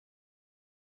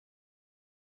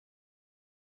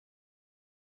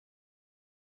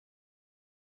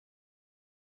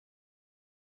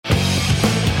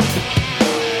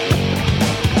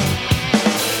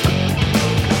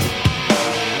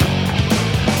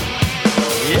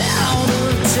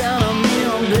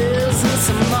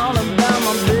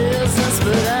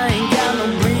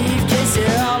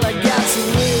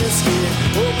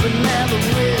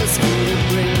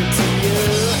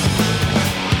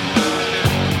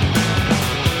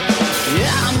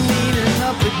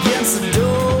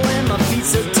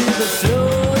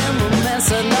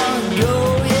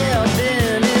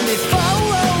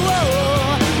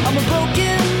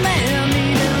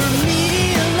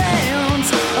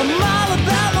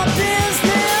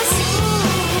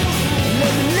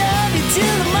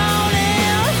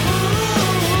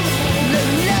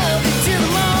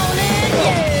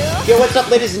what's up,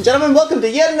 ladies and gentlemen? Welcome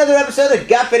to yet another episode of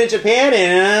Got Fit in Japan,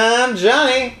 and I'm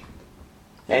Johnny.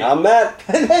 And I'm Matt.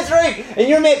 That's right. And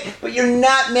you're Matt, but you're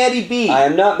not Matty B. I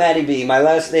am not Matty B. My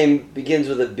last name begins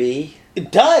with a B. It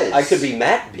does. I could be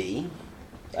Matt B.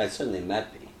 I certainly am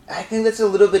Matt B. I think that's a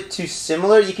little bit too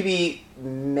similar. You could be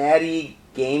Matty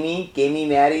Gamey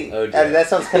Matty. Oh, dear. That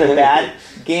sounds kind of bad.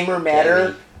 Gamer Matter.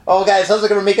 Gamey. Oh, God, it sounds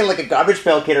like we're making like a Garbage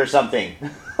Pail Kid or something.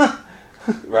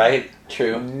 Right?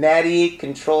 True. Matty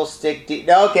Control Stick D.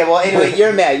 No, okay, well, anyway,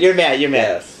 you're Matt.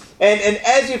 Yes. And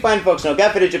as you fine folks know,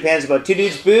 Got Fit in Japan is about two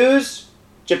dudes, booze,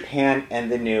 Japan,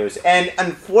 and the news. And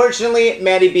unfortunately,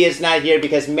 Matty B is not here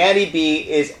because Matty B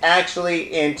is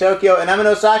actually in Tokyo, and I'm in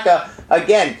Osaka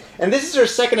again. And this is her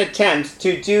second attempt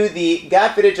to do the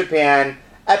Got Fit in Japan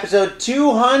episode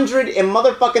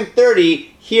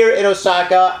 230 here in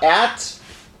Osaka at...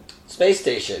 Space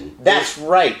Station. That's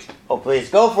right. Oh, please,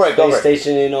 go for it, Space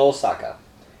Station in Osaka.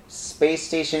 Space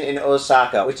Station in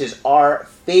Osaka, which is our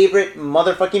favorite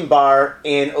motherfucking bar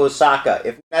in Osaka,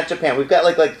 if not Japan. We've got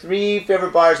like three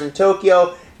favorite bars in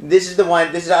Tokyo. This is the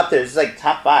one. This is up there. This is like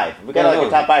top 5. We got like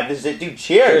a top 5. This is it, dude.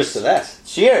 Cheers. Cheers to that.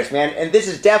 Cheers, man. And this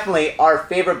is definitely our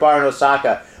favorite bar in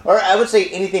Osaka, or I would say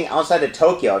anything outside of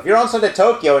Tokyo. If you're outside of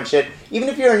Tokyo and shit, even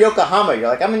if you're in Yokohama, you're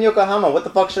like, I'm in Yokohama. What the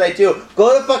fuck should I do?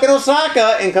 Go to fucking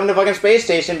Osaka and come to fucking Space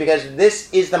Station because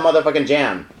this is the motherfucking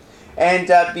jam.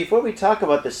 And before we talk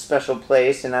about this special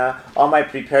place and all my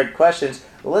prepared questions,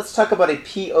 let's talk about a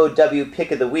POW pick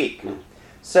of the week.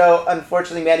 So,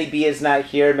 unfortunately, Matty B is not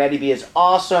here. Matty B is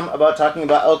awesome about talking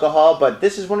about alcohol, but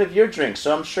this is one of your drinks,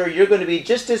 so I'm sure you're going to be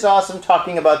just as awesome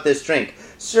talking about this drink.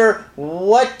 Sir,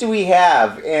 what do we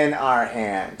have in our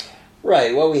hand?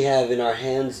 Right, what we have in our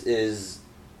hands is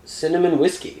cinnamon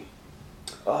whiskey.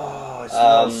 Oh, it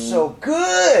smells so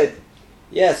good!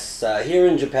 Yes, here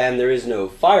in Japan there is no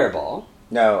Fireball.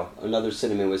 No. Another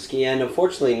cinnamon whiskey, and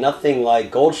unfortunately nothing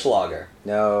like Goldschlager.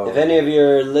 No. If any of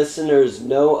your listeners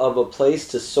know of a place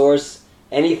to source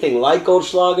anything like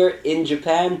Goldschlager in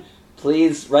Japan,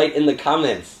 please write in the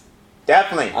comments.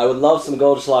 Definitely. I would love some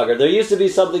Goldschlager. There used to be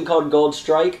something called Gold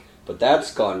Strike, but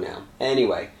that's gone now.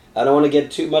 Anyway, I don't want to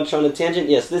get too much on a tangent.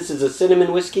 Yes, this is a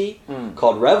cinnamon whiskey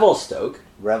called Revelstoke.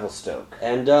 Revelstoke.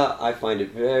 And I find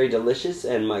it very delicious,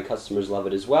 and my customers love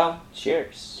it as well.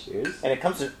 Cheers. Cheers. And it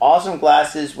comes in awesome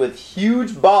glasses with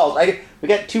huge balls. We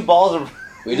got 2 balls of...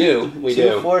 We do. We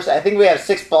do. 4, I think we have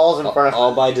 6 balls in front of...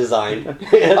 All by design.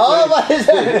 All by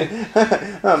design.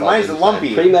 Mine's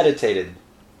lumpy. Premeditated.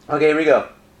 Okay, here we go.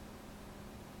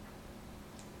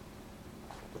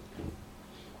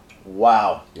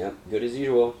 Wow. Yep, good as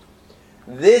usual.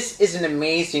 This is an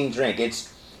amazing drink.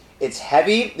 It's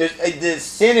heavy. There's the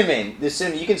cinnamon.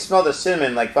 You can smell the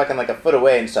cinnamon like fucking like a foot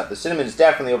away and stuff. The cinnamon is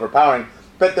definitely overpowering,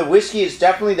 but the whiskey is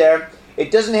definitely there. It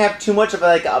doesn't have too much of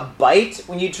like a bite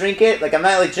when you drink it. Like I'm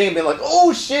not like drinking, being like,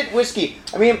 oh shit, whiskey.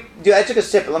 I mean, dude, I took a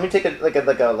sip. Let me take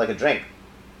a drink.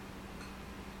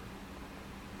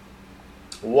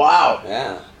 Wow.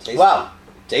 Yeah. Wow.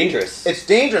 Dangerous. It's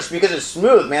dangerous because it's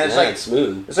smooth, man. It's it's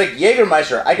smooth. It's like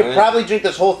Jägermeister. I could probably drink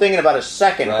this whole thing in about a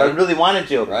second if I really wanted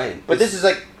to. Right. But this is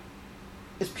like,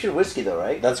 it's pure whiskey though,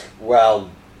 right? That's,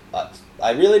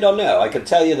 I really don't know. I can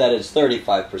tell you that it's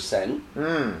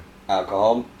 35%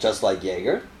 alcohol, just like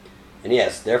Jaeger. And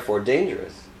yes, therefore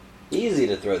dangerous. Easy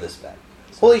to throw this back.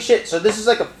 Holy shit, so this is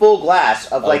like a full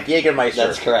glass of like Jägermeister.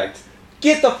 That's correct.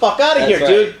 Get the fuck out of here,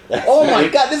 dude. Oh my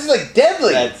god, this is like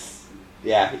deadly.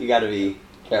 Yeah, you gotta be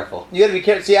careful. You gotta be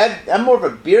careful. See, I'm more of a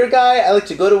beer guy. I like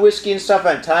to go to whiskey and stuff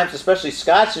at times, especially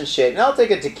scotch and shit. And I'll take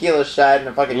a tequila shot and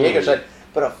a fucking Jaeger shot.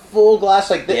 But a full glass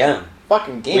like this,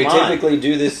 fucking game on. We typically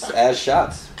do this as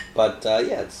shots. But,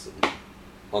 it's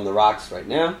on the rocks right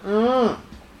now.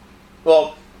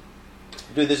 Well,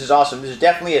 dude, this is awesome. This is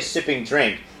definitely a sipping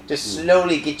drink. Just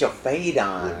slowly get your fade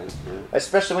on. Right.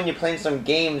 Especially when you're playing some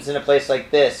games in a place like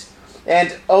this.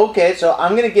 And, okay, so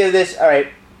I'm going to give this, alright,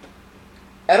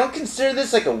 I don't consider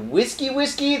this like a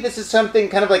whiskey. This is something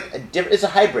kind of like a different, it's a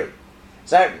hybrid.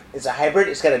 It's a hybrid.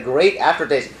 It's got a great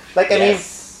aftertaste. Like, I mean,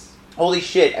 holy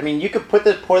shit. I mean, you could pour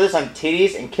this on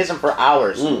titties and kiss them for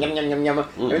hours. Yum, yum, yum, yum.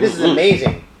 I mean, this is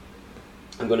amazing.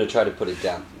 I'm going to try to put it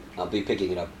down. I'll be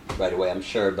picking it up right away, I'm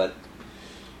sure, but...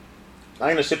 I'm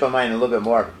going to sip on mine a little bit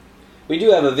more. We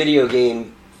do have a video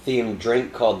game-themed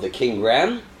drink called the King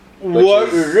Graham. What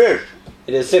is this?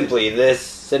 It is simply this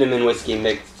cinnamon whiskey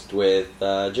mixed with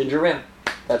ginger ale.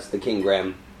 That's the King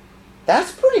Graham.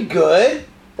 That's pretty good.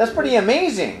 That's pretty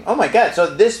amazing. Oh my god,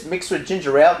 so this mixed with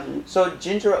ginger ale. So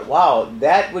ginger ale, wow,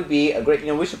 that would be a great,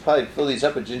 we should probably fill these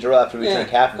up with ginger ale after we drink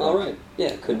half of them. Alright,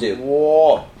 yeah, could do.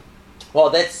 Whoa. Well,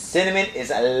 that cinnamon is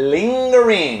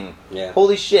lingering. Yeah.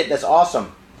 Holy shit, that's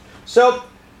awesome. So,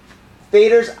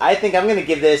 faders, I think I'm going to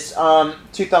give this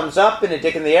 2 thumbs up and a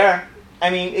dick in the air. I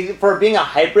mean, for being a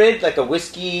hybrid, like a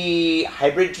whiskey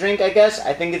hybrid drink, I guess,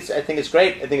 I think it's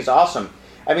great. I think it's awesome.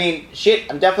 I mean, shit,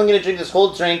 I'm definitely going to drink this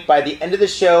whole drink. By the end of the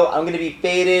show, I'm going to be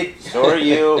faded. So are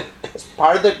you. It's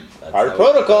part of the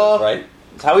protocol. Goes, right?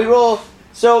 It's how we roll.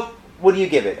 So, what do you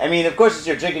give it? I mean, of course, it's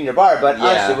your drink in your bar, but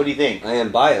honestly, what do you think? I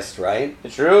am biased, right?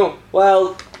 True.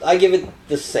 Well, I give it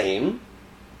the same.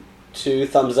 2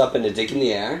 thumbs up and a dick in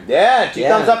the air. Yeah, 2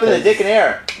 thumbs up and a dick in the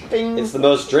air. Ding. It's the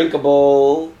most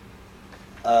drinkable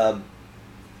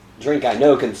drink I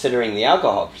know, considering the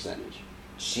alcohol percentage.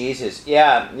 Jesus.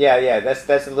 Yeah.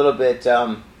 That's a little bit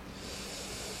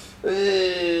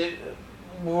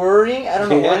worrying. I don't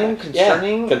know, worrying,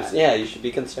 concerning. Yeah, you should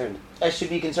be concerned. I should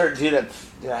be concerned. Dude,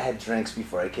 I had drinks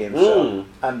before I came, so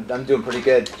I'm doing pretty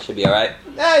good. Should be alright.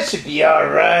 I should be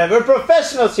alright. We're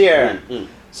professionals here.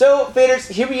 So, faders,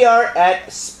 here we are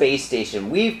at Space Station.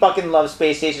 We fucking love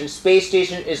Space Station. Space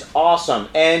Station is awesome.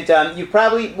 And you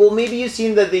probably, maybe you've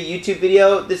seen the YouTube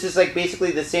video. This is like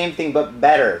basically the same thing, but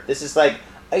better. This is like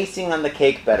icing on the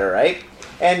cake better, right?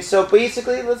 And so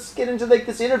basically, let's get into like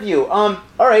this interview.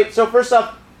 Alright, so first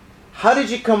off, how did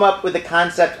you come up with the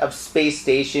concept of Space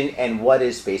Station, and what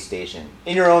is Space Station?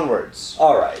 In your own words.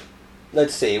 Alright,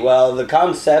 let's see. Well, the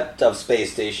concept of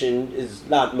Space Station is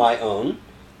not my own.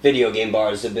 Video game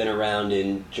bars have been around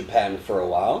in Japan for a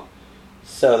while.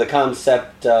 So the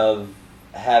concept of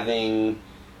having,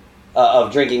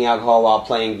 of drinking alcohol while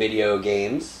playing video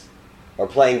games, or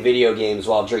playing video games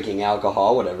while drinking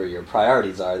alcohol, whatever your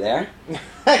priorities are there.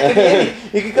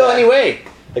 You could go any way.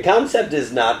 The concept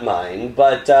is not mine,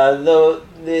 but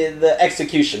the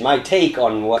execution, my take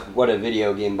on what a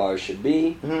video game bar should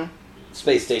be,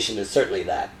 Space Station is certainly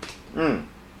that.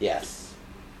 Yes.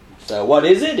 So what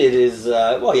is it? It is,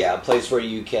 a place where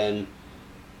you can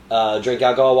drink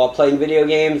alcohol while playing video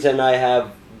games, and I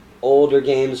have older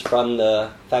games from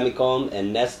the Famicom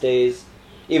and NES days,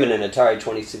 even an Atari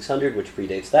 2600, which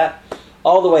predates that,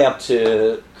 all the way up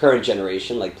to current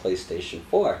generation, like PlayStation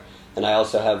 4. And I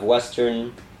also have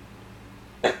Western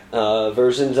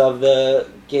versions of the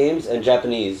games, and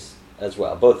Japanese as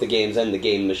well, both the games and the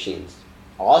game machines.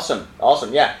 Awesome,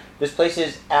 yeah. This place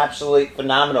is absolutely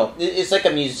phenomenal. It's like a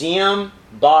museum,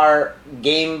 bar,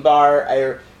 game bar,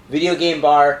 or video game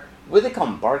bar. What do they call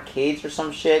them? Barcades or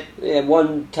some shit? Yeah,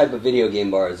 one type of video game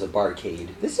bar is a barcade.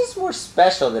 This is more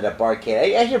special than a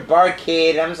barcade. I hear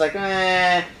barcade, and I'm just like,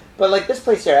 eh. But like this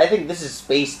place here, I think this is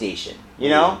Space Station. You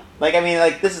know? Like, I mean,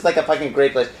 like, this is like a fucking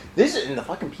great place. And the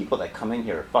fucking people that come in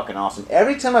here are fucking awesome.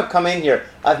 Every time I've come in here,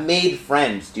 I've made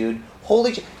friends, dude.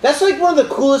 Holy shit. That's like one of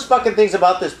the coolest fucking things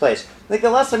about this place. Like the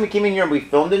last time we came in here and we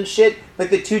filmed and shit, like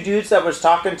the 2 dudes that was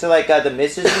talking to like the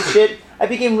missus and shit, I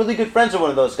became really good friends with one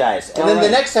of those guys. And then the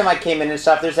next time I came in and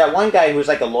stuff, there's that one guy who was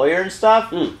like a lawyer and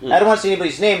stuff. I don't want to say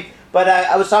anybody's name, but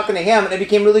I was talking to him and I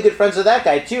became really good friends with that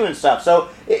guy too and stuff. So,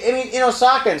 I mean, in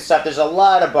Osaka and stuff, there's a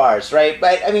lot of bars, right?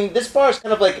 But I mean, this bar is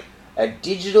kind of like a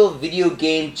digital video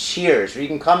game Cheers, where you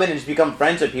can come in and just become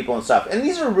friends with people and stuff. And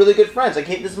these are really good friends. Like,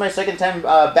 this is my second time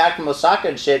back from Osaka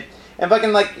and shit. And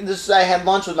fucking, like, this, I had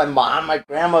lunch with my mom, my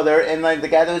grandmother, and, like, the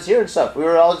guy that was here and stuff. We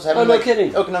were all just having,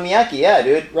 kidding. okonomiyaki. Yeah,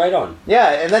 dude. Right on.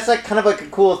 Yeah, and that's, like, kind of, like, a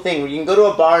cool thing, where you can go to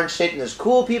a bar and shit, and there's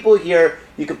cool people here.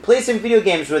 You can play some video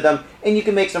games with them, and you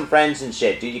can make some friends and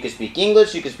shit, dude. You can speak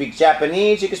English, you can speak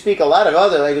Japanese, you can speak a lot of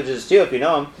other languages, too, if you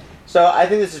know them. So, I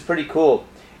think this is pretty cool.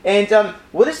 And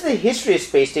what is the history of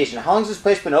Space Station? How long has this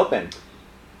place been open?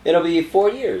 It'll be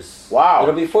 4 years. Wow.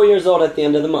 It'll be 4 years old at the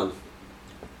end of the month.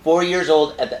 4 years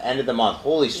old at the end of the month.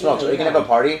 Holy smokes. Are you going to have a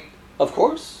party? Of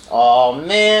course. Oh,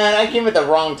 man. I came at the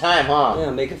wrong time, huh?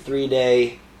 Yeah, make a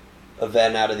 3-day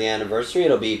event out of the anniversary.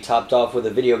 It'll be topped off with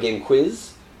a video game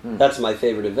quiz. That's my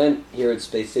favorite event here at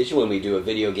Space Station, when we do a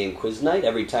video game quiz night.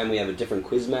 Every time we have a different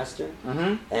quiz master.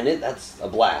 And that's a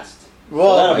blast.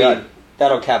 Well, so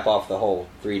that'll cap off the whole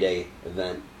 3-day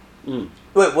event.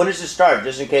 Wait, when does it start?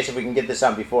 Just in case if we can get this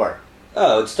on before.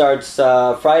 Oh, it starts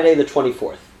Friday the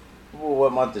 24th.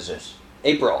 What month is this?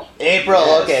 April. April,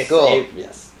 yes. Okay, cool.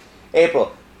 Yes.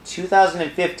 April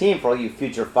 2015 for all you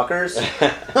future fuckers.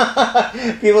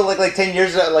 People look like 10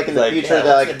 years like in the future. Yeah,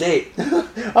 they're like, like, the date?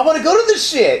 I want to go to this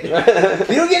shit.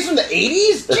 Video games from the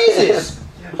 80s? Jesus.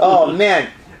 Oh, man.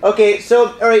 Okay,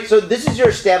 so, alright, so this is your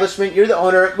establishment, you're the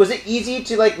owner. Was it easy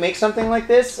to, like, make something like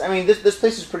this? I mean, this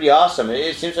place is pretty awesome.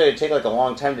 It seems like it'd take, like, a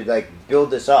long time to, like,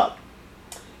 build this up.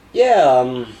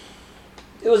 Yeah,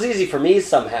 it was easy for me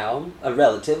somehow,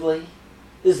 relatively.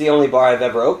 This is the only bar I've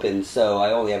ever opened, so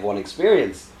I only have one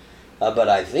experience. But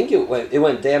I think it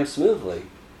went damn smoothly.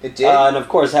 It did? And, of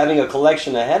course, having a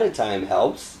collection ahead of time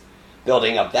helps.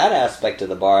 Building up that aspect of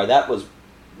the bar, that was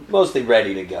mostly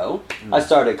ready to go. I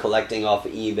started collecting off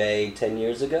of eBay 10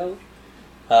 years ago.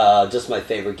 Just my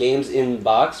favorite games in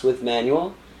box with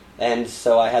manual. And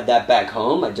so I had that back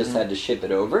home. I just had to ship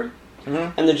it over.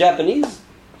 And the Japanese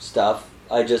stuff,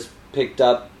 I just picked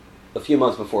up a few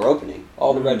months before opening.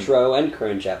 All the retro and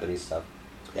current Japanese stuff.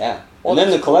 Yeah. Well, and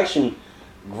then the collection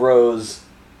grows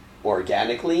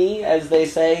organically, as they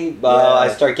say. I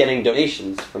start getting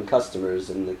donations from customers,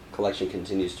 and the collection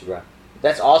continues to grow.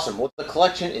 That's awesome. Well, the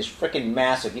collection is freaking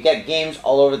massive. You got games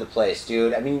all over the place,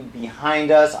 dude. I mean,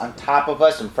 behind us, on top of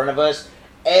us, in front of us,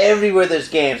 everywhere there's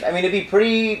games. I mean, it'd be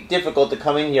pretty difficult to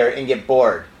come in here and get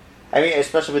bored. I mean,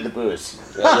 especially with the booze.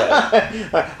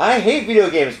 Yeah. I hate video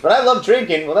games, but I love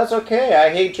drinking. Well, that's okay.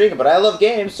 I hate drinking, but I love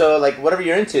games. So, like, whatever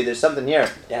you're into, there's something here.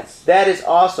 Yes. That is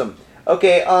awesome.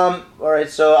 Okay, all right,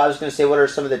 so I was going to say, what are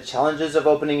some of the challenges of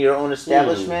opening your own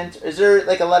establishment? Is there,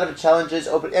 like, a lot of challenges?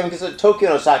 Because Tokyo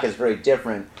and Osaka is very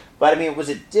different. But, I mean, was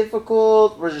it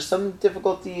difficult? Was there some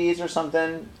difficulties or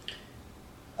something?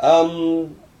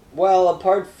 Well,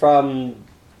 apart from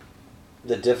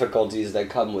the difficulties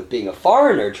that come with being a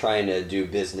foreigner trying to do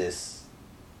business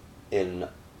in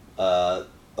a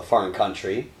foreign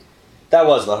country, that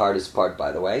was the hardest part,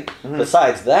 by the way.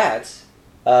 Besides that,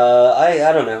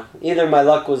 I don't know. Either my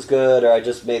luck was good or I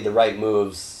just made the right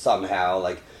moves somehow.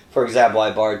 Like, for example,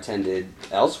 I bartended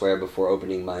elsewhere before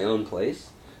opening my own place.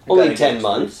 Only 10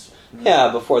 months.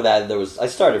 Yeah, before that, I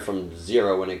started from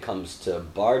zero when it comes to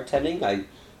bartending. I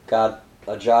got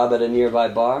a job at a nearby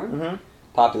bar,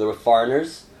 popular with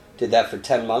foreigners. Did that for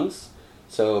 10 months.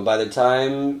 So by the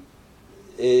time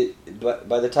I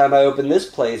opened this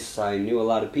place, I knew a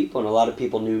lot of people, and a lot of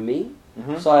people knew me.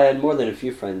 So I had more than a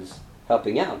few friends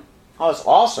helping out. Oh, that's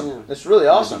awesome. Yeah. That's really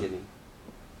awesome.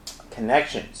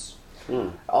 Connections.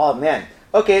 Oh, man.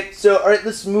 Okay, so, all right,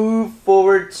 let's move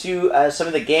forward to some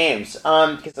of the games.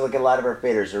 Because, like, a lot of our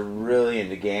faders are really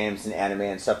into games and anime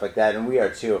and stuff like that, and we are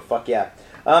too. Fuck yeah.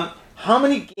 How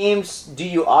many games do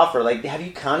you offer? Like, have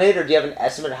you counted, or do you have an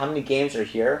estimate of how many games are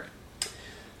here?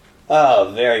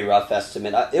 Oh, very rough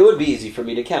estimate. It would be easy for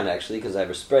me to count, actually, because I have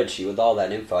a spreadsheet with all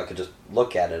that info. I could just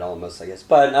look at it almost, I guess.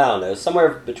 But, I don't know, somewhere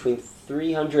between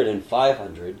 300 and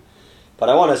 500. But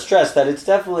I want to stress that it's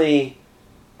definitely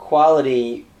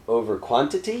quality over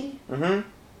quantity.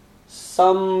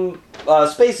 Some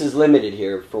space is limited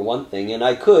here, for one thing, and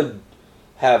I could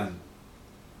have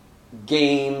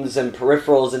games and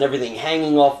peripherals and everything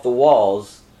hanging off the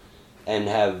walls and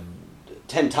have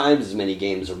 10 times as many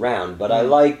games around, but I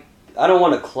don't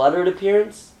want a cluttered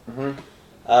appearance.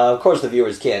 Of course, the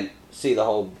viewers can't see the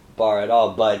whole bar at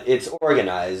all, but it's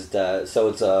organized, so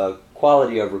it's a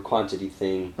quality over quantity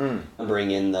thing.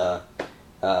 Bring in the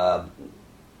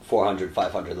 400,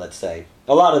 500, let's say.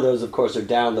 A lot of those, of course, are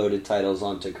downloaded titles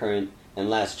onto current and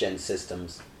last-gen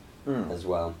systems as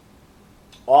well.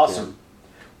 Awesome. Yeah.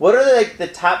 What are the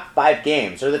top 5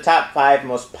 games, or the top 5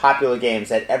 most popular games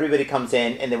that everybody comes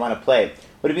in and they want to play?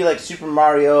 Would it be like Super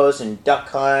Mario's and Duck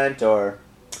Hunt, or...?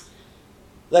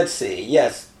 Let's see,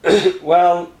 yes.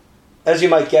 Well, as you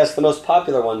might guess, the most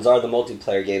popular ones are the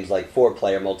multiplayer games, like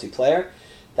 4-player multiplayer.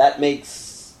 That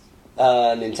makes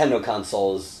Nintendo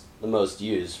consoles the most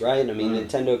used, right? I mean,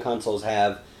 Nintendo consoles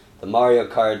have the Mario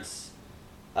Karts,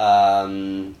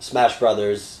 Smash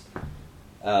Brothers,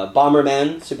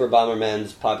 Bomberman, Super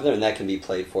Bomberman's popular, and that can be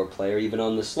played 4-player even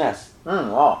on the SNES.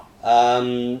 Wow.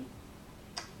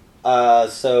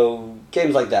 So,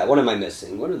 games like that. What am I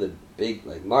missing? What are the big,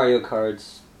 like, Mario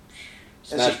Karts,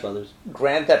 Smash Brothers?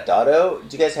 Grand Theft Auto?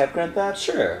 Do you guys have Grand Theft?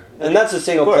 Sure. And that's a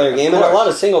single-player game, and a lot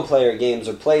of single-player games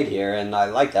are played here, and I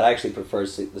like that. I actually prefer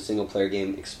the single-player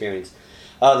game experience.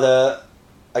 I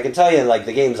can tell you, like,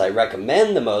 the games I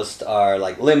recommend the most are,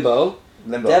 like, Limbo.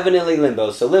 Definitely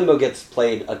Limbo. So Limbo gets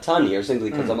played a ton here,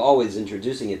 simply because I'm always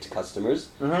introducing it to customers.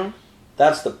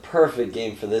 That's the perfect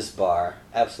game for this bar.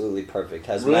 Absolutely perfect.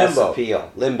 Has mass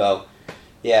appeal. Limbo.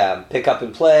 Yeah, pick up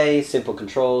and play, simple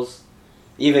controls.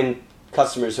 Even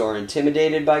customers who are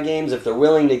intimidated by games, if they're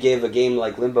willing to give a game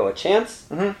like Limbo a chance,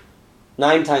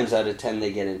 9 times out of 10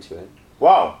 they get into it.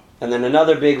 Wow. And then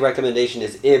another big recommendation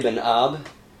is Ib and Ab.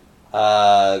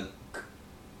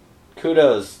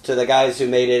 Kudos to the guys who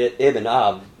made it Ib and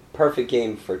Ab. Perfect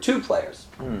game for 2 players.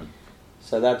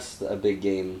 So that's a big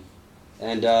game.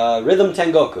 And Rhythm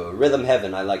Tengoku, Rhythm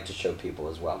Heaven, I like to show people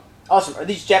as well. Awesome. Are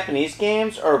these Japanese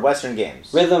games or Western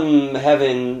games? Rhythm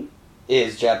Heaven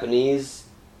is Japanese.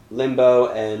 Limbo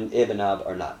and Ib and Ab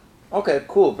are not. Okay,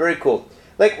 cool. Very cool.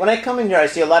 Like, when I come in here, I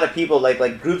see a lot of people,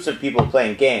 like groups of people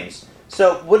playing games.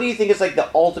 So, what do you think is like the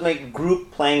ultimate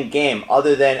group playing game,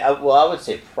 other than well, I would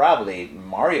say probably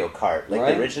Mario Kart, like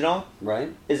the original. Right.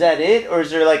 Is that it, or is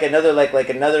there like another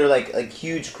like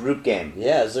huge group game?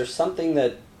 Yeah. Is there something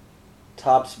that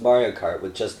tops Mario Kart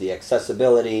with just the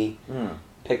accessibility,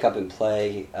 pick up and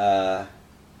play?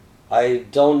 I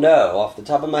don't know. Off the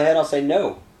top of my head, I'll say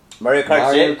no. Mario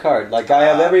Kart. Like I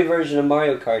have every version of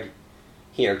Mario Kart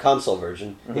here, console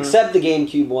version, except the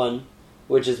GameCube one,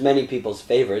 which is many people's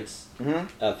favorites.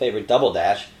 Favorite Double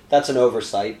Dash. That's an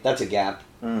oversight. That's a gap.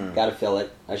 Got to fill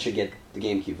it. I should get the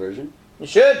GameCube version. You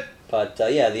should. But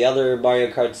yeah, the other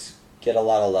Mario Karts get a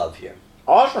lot of love here.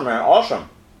 Awesome, man. Awesome.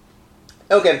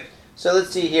 Okay, so let's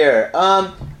see here.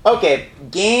 Okay,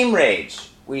 Game Rage.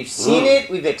 We've seen it.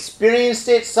 We've experienced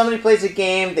it. Somebody plays a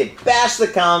game. They bash the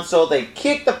console. They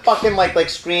kick the fucking like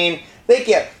screen. They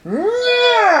get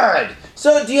mad.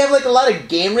 So, do you have like a lot of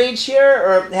game rage here,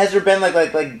 or has there been like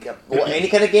any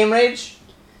kind of game rage?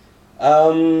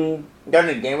 Got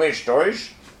any game rage stories?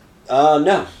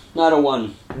 No, not a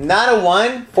one. Not a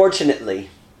one? Fortunately.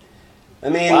 I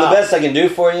mean, the best I can do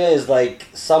for you is like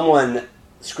someone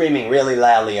screaming really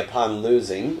loudly upon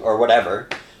losing, or whatever.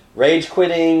 Rage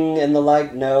quitting and the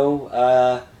like,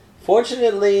 no.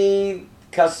 Fortunately,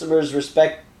 customers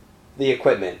respect the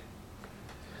equipment.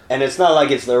 And it's not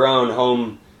like it's their own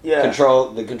home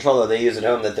control, the controller they use at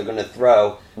home that they're going to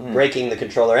throw, breaking the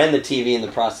controller and the TV in the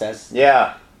process.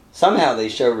 Yeah. Somehow they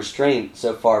show restraint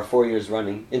so far, 4 years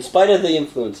running, in spite of the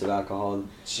influence of alcohol.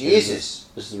 Jesus.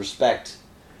 This is respect.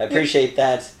 I appreciate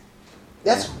that.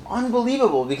 That's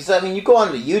unbelievable, because, I mean, you go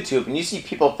onto YouTube and you see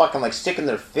people fucking, like, sticking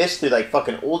their fists through, like,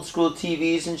 fucking old-school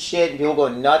TVs and shit, and people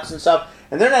going nuts and stuff,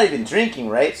 and they're not even drinking,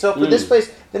 right? So for this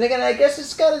place, then again, I guess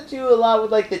it's got to do a lot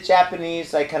with, like, the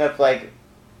Japanese, like, kind of, like,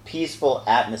 peaceful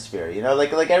atmosphere, you know?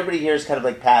 Like everybody here is kind of,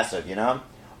 like, passive, you know?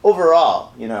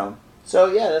 Overall, you know? So,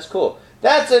 yeah, that's cool.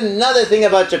 That's another thing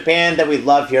about Japan that we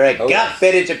love here at Got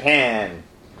Fitted Japan.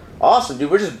 Awesome, dude.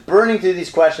 We're just burning through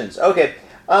these questions. Okay.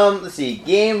 Let's see.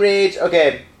 Game Rage.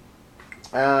 Okay.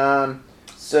 So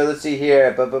let's see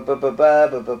here.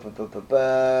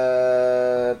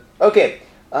 Okay.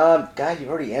 God, you've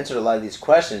already answered a lot of these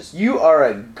questions. You are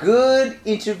a good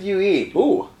interviewee.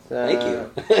 Ooh, thank you.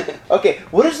 Okay.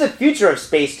 What is the future of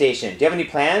Space Station? Do you have any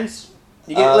plans?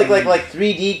 You get like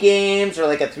 3D games, or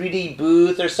like a 3D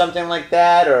booth or something like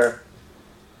that, or?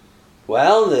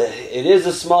 Well, it is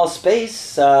a small space,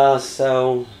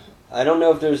 so I don't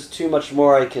know if there's too much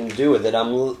more I can do with it.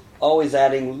 I'm always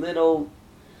adding little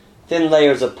thin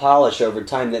layers of polish over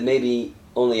time that maybe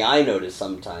only I notice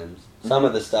sometimes. Some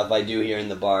of the stuff I do here in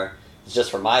the bar is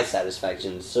just for my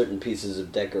satisfaction, certain pieces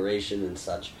of decoration and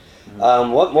such.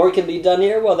 What more can be done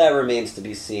here? Well, that remains to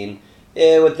be seen.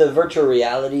 With the virtual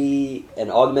reality and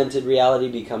augmented reality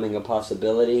becoming a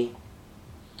possibility,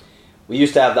 we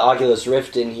used to have the Oculus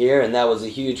Rift in here, and that was a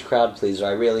huge crowd pleaser.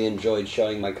 I really enjoyed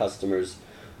showing my customers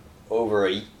over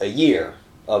a year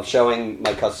of showing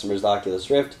my customers the Oculus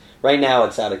Rift. Right now,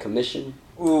 it's out of commission.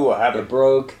 Ooh, what happened? It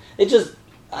broke. It just,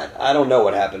 I don't know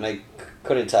what happened. I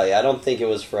couldn't tell you. I don't think it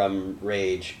was from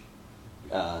rage.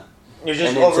 You're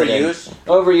just overused?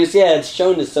 Overuse, yeah. It's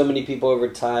shown to so many people over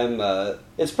time.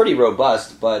 It's pretty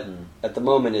robust, but at the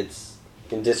moment it's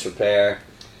in disrepair.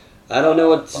 I don't know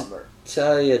what to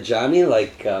tell you, Johnny.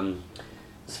 Like,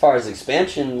 as far as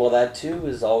expansion, well, that too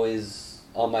is always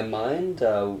on my mind.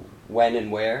 When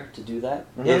and where to do that,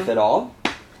 if at all.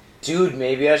 Dude,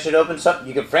 maybe I should open something.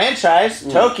 You could franchise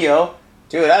Tokyo.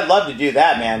 Dude, I'd love to do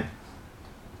that, man.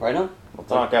 Right on. We'll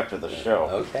talk after the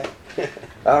show. Okay.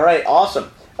 All right,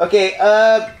 awesome. Okay,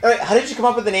 all right, how did you come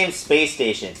up with the name Space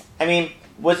Station? I mean,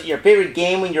 was it your favorite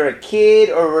game when you were a kid,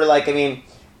 or were I mean,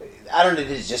 I don't know,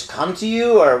 did it just come to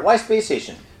you, or why Space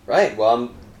Station? Right,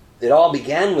 well, it all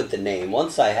began with the name.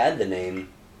 Once I had the name,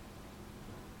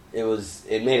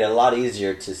 it made it a lot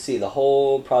easier to see the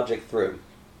whole project through.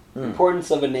 Importance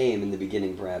of a name in the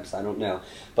beginning, perhaps, I don't know.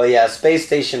 But yeah, Space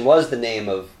Station was the name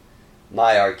of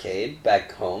my arcade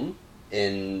back home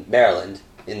in Maryland,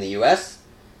 in the U.S.,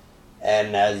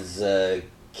 and as a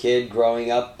kid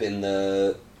growing up in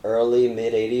the early,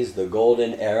 mid-'80s, the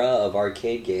golden era of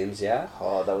arcade games, yeah.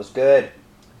 Oh, that was good.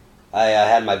 I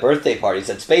had my birthday parties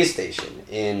at Space Station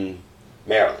in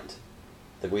Maryland.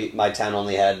 My town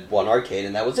only had one arcade,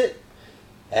 and that was it.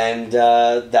 And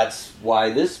that's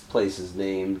why this place is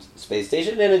named Space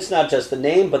Station. And it's not just the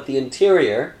name, but the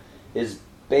interior is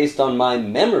based on my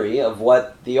memory of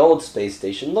what the old Space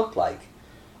Station looked like.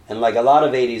 And like a lot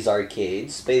of 80s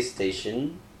arcades, Space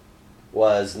Station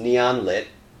was neon lit.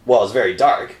 Well, it was very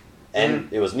dark, and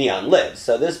it was neon lit.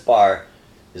 So this bar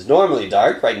is normally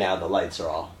dark. Right now the lights are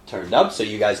all turned up so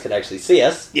you guys could actually see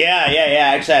us. Yeah.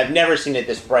 Actually, I've never seen it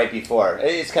this bright before.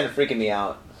 It's kind of freaking me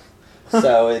out.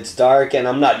 So it's dark, and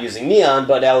I'm not using neon,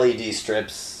 but LED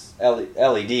strips.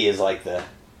 LED is like the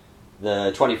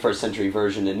 21st century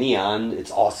version of neon. It's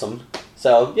awesome.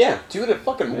 So, yeah. Dude, it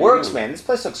fucking works, man. This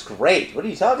place looks great. What are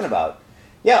you talking about?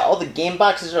 Yeah, all the game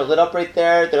boxes are lit up right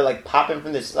there. They're like popping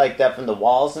from this, like that, from the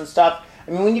walls and stuff. I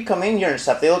mean, when you come in here and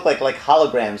stuff, they look like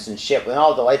holograms and shit. When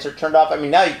all the lights are turned off, I mean,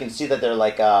 now you can see that they're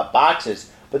like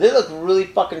boxes, but they look really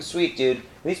fucking sweet, dude. And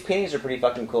these paintings are pretty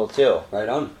fucking cool too. Right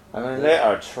on. I mean, they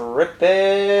are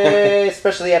trippy,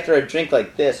 especially after a drink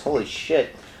like this. Holy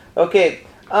shit. Okay.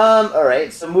 All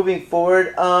right. So moving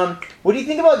forward, what do you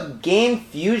think about game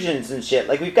fusions and shit?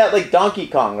 Like we've got like Donkey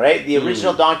Kong, right? The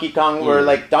original Donkey Kong, where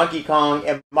like Donkey Kong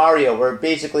and Mario were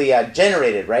basically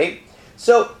generated, right?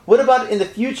 So what about in the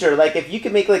future? Like if you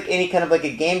could make like any kind of like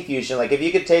a game fusion, like if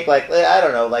you could take like I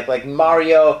don't know, like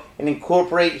Mario and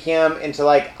incorporate him into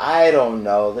like I don't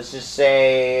know, let's just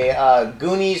say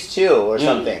Goonies 2 or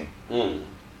something.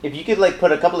 If you could like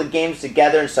put a couple of games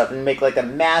together and stuff and make like a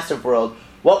massive world.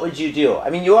 What would you do? I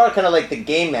mean, you are kind of like the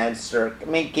game master.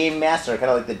 Game master,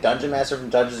 kind of like the dungeon master from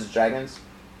Dungeons and Dragons.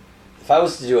 If I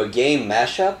was to do a game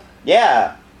mashup?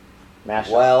 Yeah.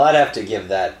 Mashup. Well, I'd have to give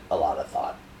that a lot of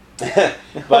thought.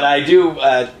 But I do,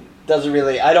 I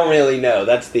don't really know.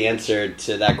 That's the answer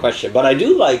to that question. But I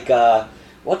do like,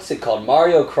 what's it called?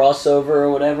 Mario Crossover or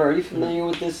whatever. Are you familiar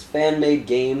with this fan-made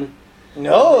game?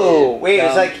 No. Wait,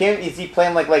 is that him? Is he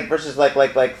playing like versus like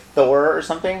Thor or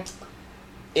something?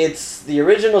 It's the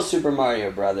original Super Mario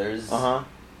Brothers.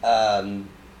 But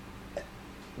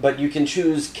you can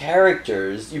choose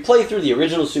characters. You play through the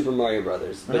original Super Mario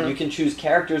Brothers, but you can choose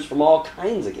characters from all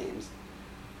kinds of games.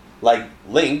 Like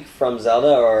Link from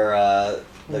Zelda or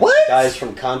the guys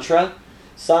from Contra.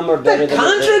 Some are better than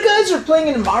Contra guys are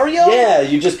playing in Mario? Yeah,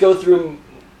 you just go through.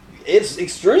 It's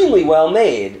extremely well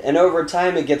made, and over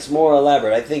time it gets more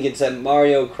elaborate. I think it's at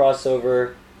Mario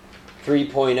Crossover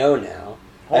 3.0 now.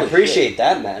 I appreciate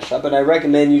that mashup, and I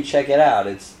recommend you check it out.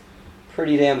 It's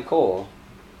pretty damn cool.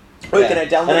 Wait, can I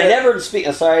download it? And I never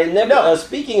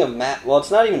speaking of well,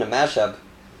 it's not even a mashup,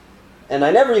 and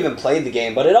I never even played the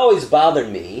game, but it always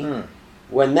bothered me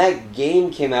when that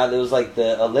game came out. It was like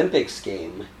the Olympics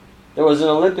game. There was an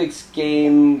Olympics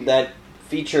game that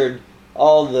featured a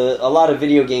lot of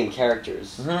video game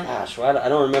characters. Gosh, I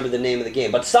don't remember the name of the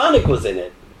game, but Sonic was in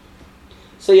it.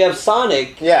 So you have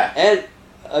Sonic, and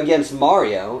against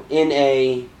Mario in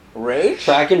a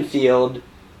track and field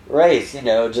race,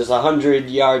 just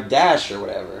 100-yard dash or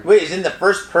whatever. Wait, is it in the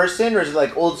first person or is it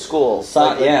like old school?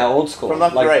 Old school. From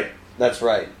left to right. That's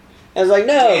right. And it's like,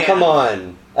 no, come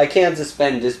on. I can't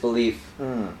suspend disbelief.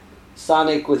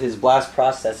 Sonic with his blast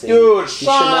processing. Dude,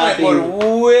 Sonic would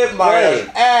whip Mario's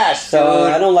ass, So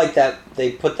I don't like that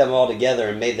they put them all together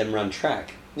and made them run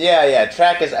track. Yeah,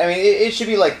 track is, I mean, it should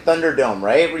be like Thunderdome,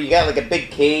 right? Where you got like a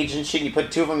big cage and shit, and you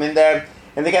put two of them in there,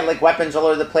 and they got like weapons all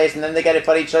over the place, and then they got to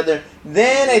fight each other.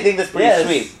 Then I think that's pretty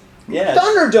sweet. Yeah.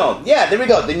 Thunderdome! Yeah, there we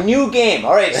go, the new game.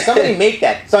 Alright, somebody make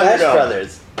that. Thunderdome. Smash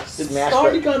Brothers. It's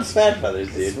already gone Smash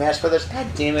Brothers, dude. Smash Brothers? God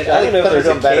damn it. I don't know if there's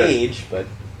a better. cage, but...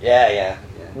 Yeah.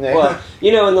 Well,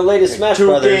 in the latest Smash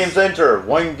Brothers... 2 games enter,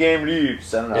 1 game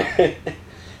leaves. I don't know.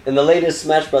 In the latest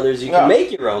Smash Brothers, you can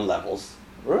make your own levels.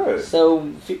 Right.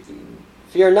 So...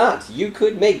 Fear not, you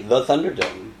could make the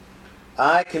Thunderdome.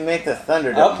 I can make the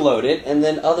Thunderdome. Upload it, and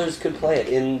then others could play it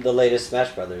in the latest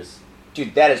Smash Brothers.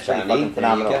 Dude, that is pretty fucking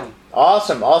phenomenal.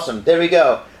 Awesome. There we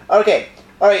go. Okay.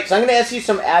 Alright, so I'm going to ask you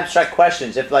some abstract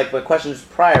questions. If, like, the questions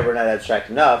prior were not abstract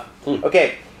enough.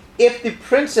 Okay. If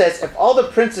all the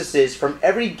princesses from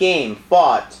every game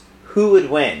fought, who would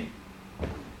win?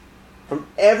 From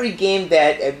every game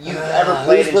that you've ever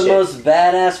played. Who's the most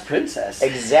badass princess?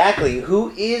 Exactly.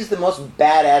 Who is the most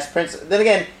badass princess? Then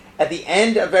again, at the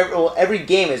end of every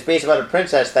game is based about a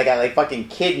princess that got like fucking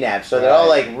kidnapped, so they're all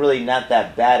like really not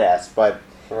that badass. But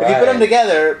if you put them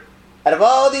together, out of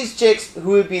all these chicks, who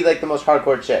would be like the most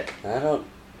hardcore chick?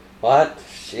 What?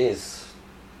 Jeez.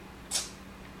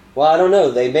 Well, I don't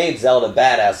know. They made Zelda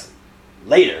badass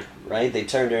later, right? They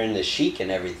turned her into Sheik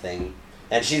and everything.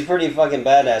 And she's pretty fucking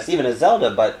badass, even as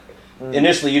Zelda, but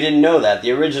initially you didn't know that.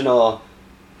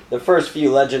 The first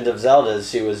few Legend of Zeldas,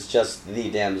 she was just the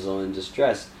damsel in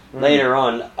distress. Later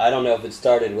on, I don't know if it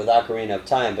started with Ocarina of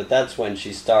Time, but that's when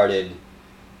she started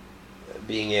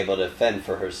being able to fend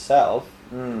for herself.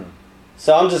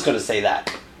 So I'm just going to say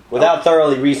that, without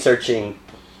thoroughly researching.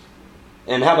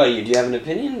 And how about you? Do you have an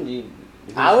opinion?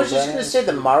 I was just gonna say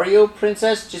the Mario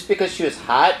princess, just because she was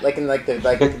hot, like in like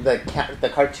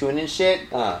the cartoon and shit.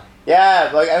 Yeah,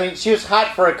 like, I mean, she was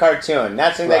hot for a cartoon.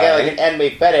 Not saying that I got, like, an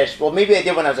anime fetish. Well, maybe I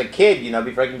did when I was a kid,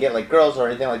 before I can get, like, girls or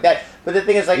anything like that. But the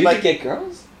thing is, like... You could get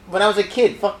girls? When I was a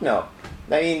kid, fuck no.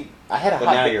 I mean, I had a but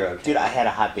now you're okay. Dude, I had a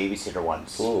hot babysitter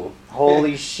once. Ooh.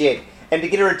 Holy shit. And to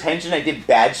get her attention, I did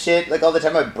bad shit. Like, all the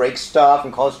time I'd break stuff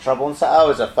and cause trouble and stuff. I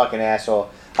was a fucking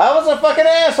asshole.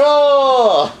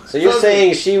 So you're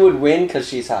saying she would win because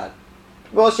she's hot?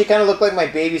 Well, she kind of looked like my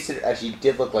babysitter. Actually,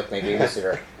 did look like my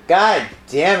babysitter. God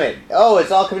damn it. Oh,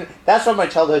 it's all coming... That's why my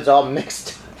childhood's all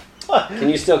mixed up. Can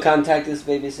you still contact this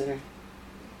babysitter?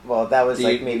 Well, that was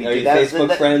maybe... Are you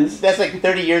Facebook friends? That's like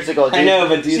 30 years ago, dude. I know,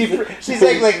 but she's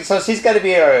like, so she's got to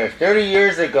be 30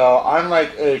 years ago. I'm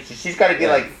like, she's got to be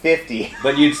like 50.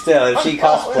 But you'd still, if she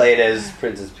cosplayed as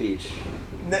Princess Peach.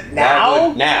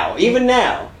 Now? Even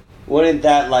now. Wouldn't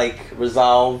that, like,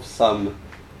 resolve some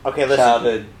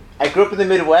childhood... I grew up in the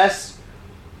Midwest.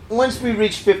 Once we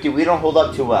reach 50, we don't hold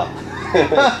up too well.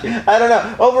 I don't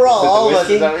know. Overall, all of us,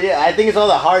 I think it's all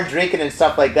the hard drinking and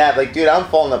stuff like that. Like, dude, I'm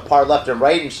falling apart left and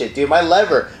right and shit, dude. My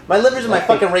liver's in my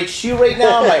fucking right shoe right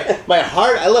now. My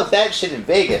heart, I left that shit in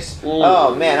Vegas.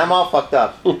 Oh, man, I'm all fucked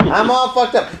up. Now,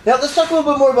 let's talk a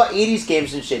little bit more about 80s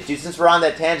games and shit, dude, since we're on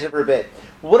that tangent for a bit.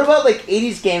 What about, like,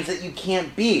 80s games that you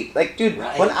can't beat? Like, dude,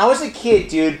 when I was a kid,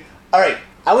 dude, alright,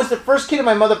 I was the first kid in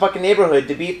my motherfucking neighborhood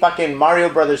to beat fucking Mario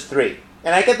Brothers 3.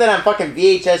 And I got that on fucking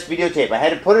VHS videotape. I had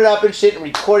to put it up and shit and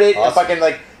record it and fucking,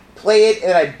 like, play it,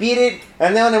 and I beat it.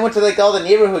 And then when I went to, like, all the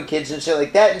neighborhood kids and shit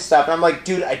like that and stuff, and I'm like,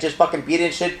 dude, I just fucking beat it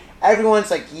and shit.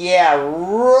 Everyone's like, yeah,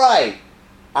 right.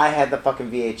 I had the fucking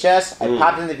VHS. I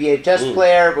popped in the VHS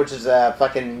player, which is a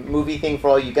fucking movie thing for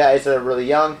all you guys that are really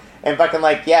young. And fucking,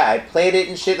 like, yeah, I played it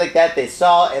and shit like that. They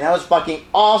saw it, and I was fucking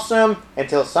awesome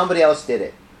until somebody else did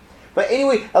it. But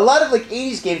anyway, a lot of, like,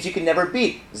 80s games you can never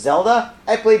beat. Zelda,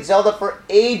 I played Zelda for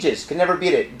ages. Could never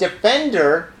beat it.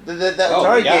 Defender, the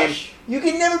Atari game, you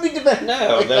can never beat Defender.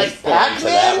 No, like Pac-Man?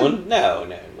 That one.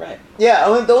 No, right. Yeah,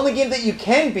 I mean, the only game that you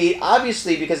can beat,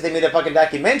 obviously, because they made a fucking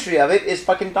documentary of it, is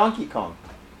fucking Donkey Kong.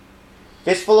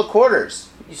 Fistful of Quarters.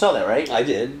 You saw that, right? I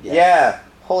did, yes. Yeah.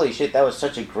 Holy shit, that was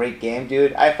such a great game,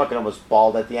 dude. I fucking almost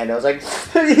bawled at the end. I was like,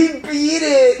 he beat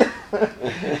it!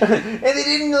 And they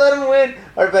didn't let him win.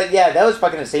 But yeah, that was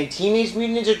fucking insane. Teenage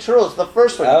Mutant Ninja Turtles, the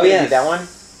first one. Oh, yes. Beat that one?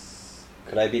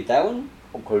 Could I beat that one?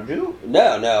 Oh, could you?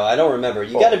 No, I don't remember.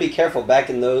 You gotta be careful back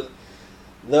in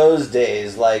those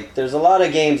days. Like, there's a lot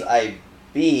of games I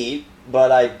beat, but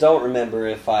I don't remember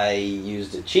if I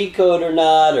used a cheat code or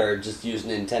not, or just used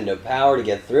Nintendo Power to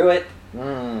get through it.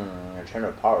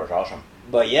 Nintendo Power is awesome.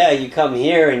 But yeah, you come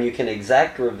here and you can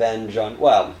exact revenge on...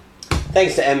 Well,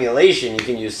 thanks to emulation, you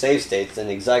can use save states and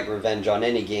exact revenge on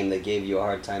any game that gave you a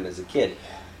hard time as a kid.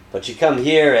 But you come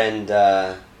here and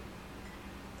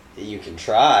you can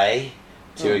try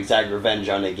to exact revenge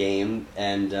on a game,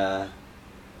 and I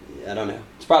don't know.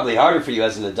 It's probably harder for you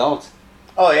as an adult.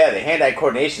 Oh yeah, the hand-eye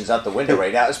coordination's out the window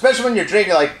right now. Especially when you're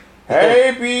drinking, like...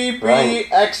 A, B, B,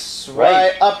 X,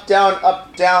 Y, up,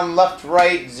 down, left,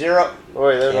 right, 0. Oh,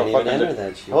 there's no fucking... enter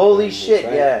that shit. Holy shit,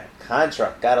 yeah.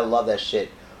 Contra. Gotta love that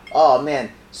shit. Oh,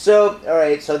 man. So,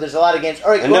 alright, so there's a lot of games.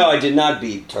 Alright, no, I did not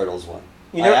beat Turtles 1.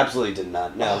 I absolutely did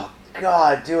not, no. Oh,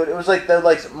 God, dude. It was like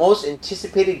the most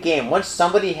anticipated game. Once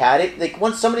somebody had it,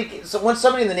 once somebody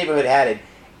in the neighborhood had it,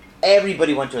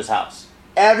 everybody went to his house.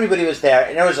 Everybody was there,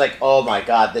 and it was like, oh my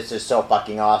God, this is so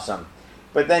fucking awesome.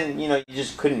 But then, you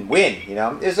just couldn't win,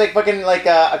 It was like fucking,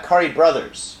 Akari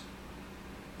Brothers.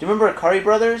 Do you remember Akari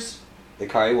Brothers?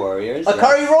 Akari Warriors.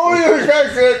 Akari Warriors,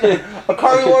 that's it!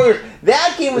 Akari Warriors.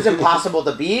 That game was impossible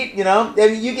to beat, I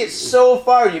mean, you get so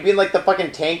far, you'd be in, the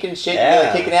fucking tank and shit,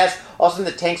 you're kicking ass, all of a sudden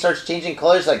the tank starts changing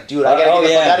colors, like, dude, I gotta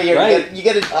get the fuck out of here. Right. You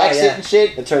get to exit and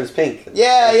shit. It turns pink.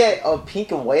 Yeah. Oh,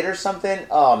 pink and white or something?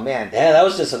 Oh, man. Yeah, that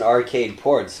was just an arcade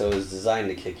port, so it was designed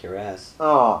to kick your ass.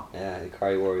 Oh. Yeah,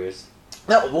 Akari Warriors.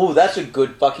 No, that's a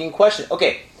good fucking question.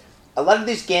 Okay, a lot of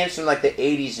these games from, the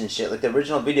 80s and shit, the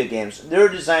original video games, they were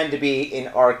designed to be in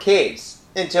arcades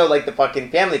until, the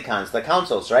fucking family cons, the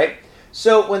consoles, right?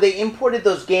 So, when they imported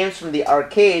those games from the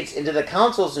arcades into the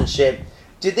consoles and shit,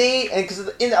 did they... And because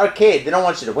in the arcade, they don't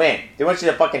want you to win. They want you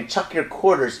to fucking chuck your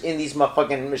quarters in these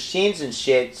motherfucking machines and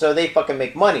shit so they fucking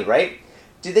make money, right?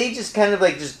 Did they just kind of,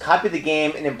 just copy the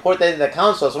game and import that into the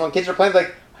console? So when kids are playing,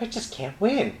 I just can't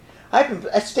win.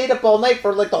 I stayed up all night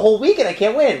for the whole week and I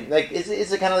can't win. Is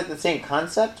it kind of the same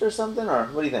concept or something, or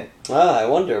what do you think? Well, I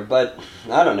wonder, but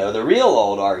I don't know. The real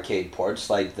old arcade ports,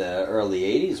 like the early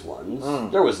 '80s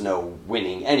ones, there was no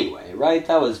winning anyway, right?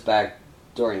 That was back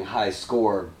during high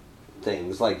score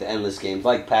things, like the endless games,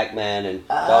 like Pac-Man and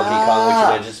Donkey Kong,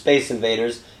 which are just Space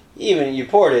Invaders. Even you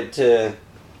port it to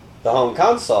the home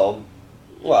console.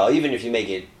 Well, even if you make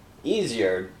it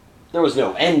easier, there was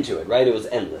no end to it, right? It was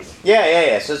endless.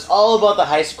 Yeah. So it's all about the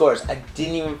high scores. I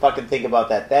didn't even fucking think about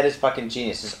that. That is fucking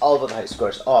genius. It's all about the high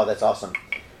scores. Oh, that's awesome.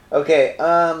 Okay,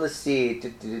 let's see.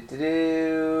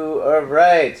 All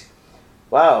right.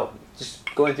 Wow.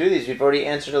 Just going through these, we've already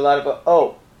answered a lot about...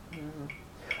 Oh.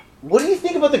 What do you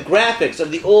think about the graphics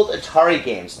of the old Atari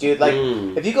games, dude? Like,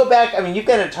 if you go back... I mean, you've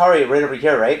got an Atari right over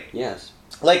here, right? Yes.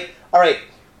 Like, alright,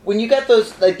 when you got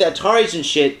those, like, the Ataris and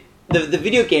shit... The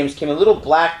video games came in little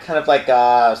black kind of like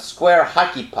square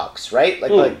hockey pucks, right?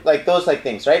 Like those like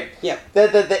things, right? Yeah.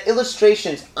 The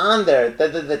illustrations on there,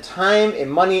 the time and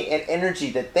money and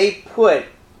energy that they put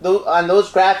on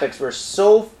those graphics were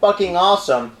so fucking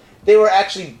awesome. They were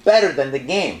actually better than the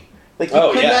game. Like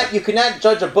you could not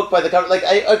judge a book by the cover. Like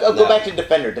I'll go back to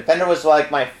Defender. Defender was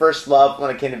like my first love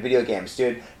when it came to video games,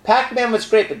 dude. Pac-Man was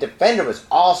great, but Defender was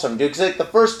awesome, dude. Because like the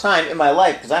first time in my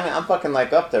life, because I'm fucking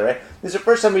like up there, right? This is the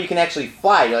first time where you can actually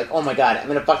fly. You're like, oh my god,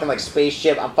 I'm in a fucking like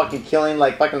spaceship. I'm fucking killing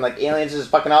like fucking like aliens. This is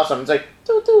fucking awesome. It's like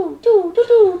do do do do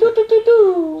do do do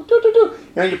do do do do. You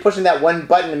know, you're pushing that one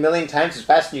button a million times as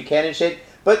fast as you can and shit.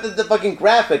 But the fucking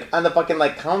graphic on the fucking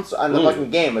like console on the fucking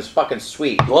game was fucking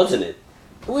sweet, wasn't it?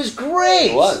 It was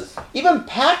great. It was. Even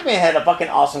Pac-Man had a fucking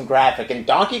awesome graphic, and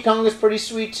Donkey Kong was pretty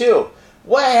sweet too.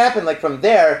 What happened, like, from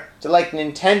there to, like,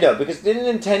 Nintendo? Because didn't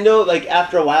Nintendo, like,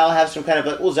 after a while have some kind of,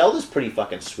 like, well, Zelda's pretty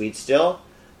fucking sweet still.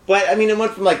 But, I mean, it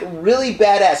went from, like, really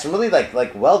badass and really,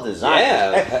 like well-designed.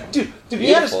 Yeah. Dude, to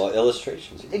be honest... Beautiful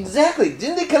illustrations. Exactly.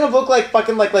 Didn't they kind of look like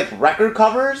fucking, like record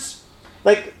covers?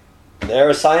 Like... They're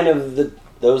a sign of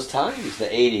those times, the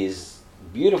 80s.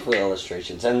 Beautiful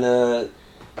illustrations. And the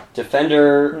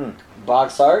Defender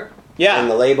box art. Yeah. And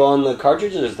the label on the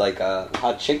cartridge, there's, like, a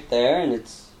hot chick there, and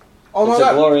it's... Oh my God.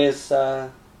 God. A glorious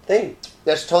thing.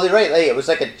 That's totally right. Like, it was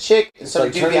like a chick and It's some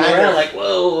like dude turning behind around her. like,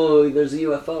 whoa, there's a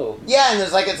UFO. Yeah, and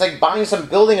there's like, it's like behind some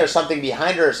building or something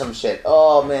behind her or some shit.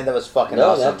 Oh man, that was fucking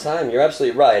awesome. That time, you're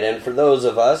absolutely right. And for those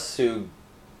of us who,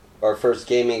 our first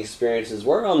gaming experiences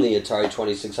were on the Atari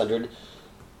 2600,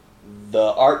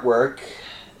 the artwork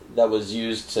that was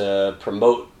used to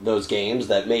promote those games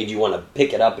that made you want to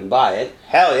pick it up and buy it.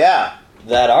 Hell yeah.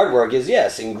 That artwork is,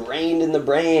 yes, ingrained in the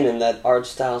brain, and that art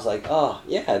style's like, oh,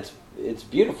 yeah, it's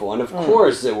beautiful. And of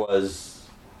course it was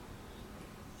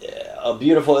a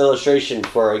beautiful illustration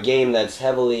for a game that's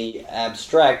heavily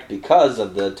abstract because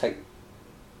of the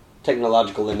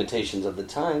technological limitations of the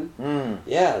time.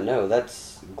 Yeah, no,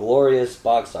 that's glorious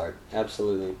box art.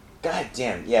 Absolutely. God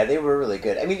damn, yeah, they were really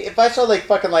good. I mean, if I saw like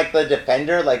fucking like the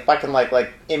Defender, like fucking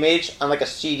like image on like a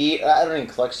CD, I don't even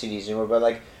collect CDs anymore, but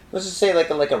like, let's just say like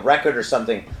a record or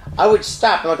something, I would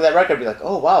stop and look at that record and be like,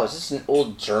 oh wow, is this an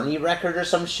old Journey record or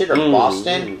some shit, or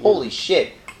Boston? Holy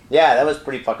shit. Yeah, that was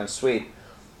pretty fucking sweet.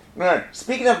 Man,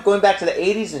 speaking of going back to the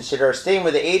 80s and shit, or staying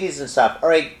with the 80s and stuff,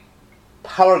 alright,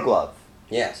 Power Glove.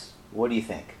 Yes. What do you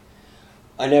think?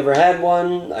 I never had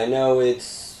one. I know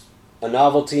it's a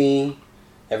novelty.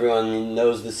 Everyone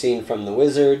knows the scene from The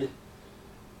Wizard.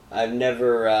 I've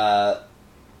never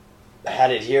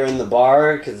had it here in the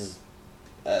bar, because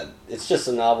it's just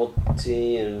a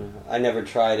novelty, and I never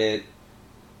tried it.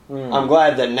 I'm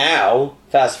glad that now,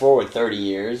 fast forward 30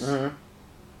 years,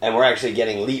 and we're actually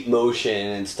getting leap motion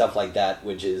and stuff like that,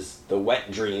 which is the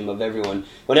wet dream of everyone.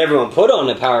 When everyone put on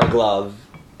a Power Glove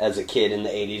as a kid in the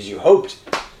 80s, you hoped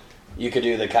you could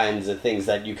do the kinds of things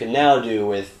that you can now do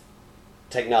with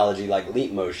technology like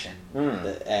leap motion.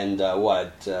 And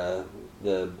the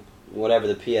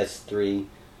PS3...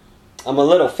 I'm a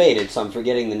little faded, so I'm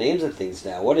forgetting the names of things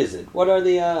now. What is it? What are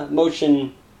the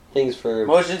motion things for...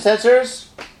 Motion sensors?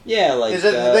 Yeah, like is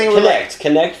it the thing Kinect.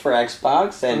 Kinect for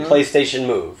Xbox and PlayStation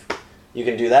Move. You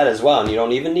can do that as well, and you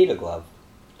don't even need a glove.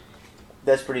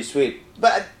 That's pretty sweet.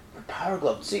 But Power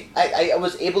Glove, see, I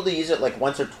was able to use it like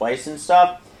once or twice and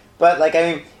stuff, but like,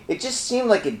 I mean, it just seemed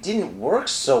like it didn't work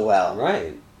so well.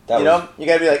 Right. You know? You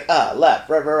gotta be like, left,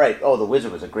 right. Oh, The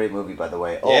Wizard was a great movie, by the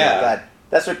way. Oh my god.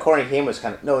 That's what Corey Haim was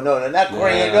kind of... No, not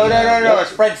Corey Haim. No.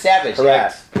 It's Fred Savage.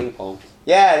 Correct. Ping pong.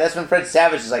 Yeah, that's when Fred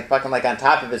Savage is like fucking like on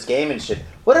top of his game and shit.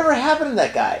 Whatever happened to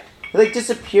that guy? He like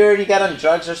disappeared, he got on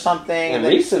drugs or something. And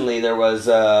recently there was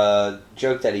a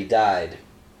joke that he died.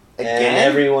 Again? And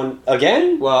everyone...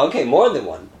 Again? Well, okay, more than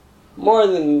one. More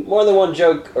than one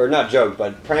joke, or not joke,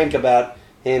 but prank about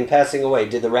him passing away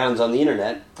did the rounds on the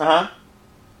internet.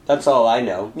 That's all I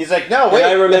know. He's like, no, wait. And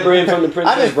I remember him from The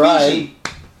Princess Bride. Fiji.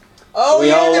 Oh, we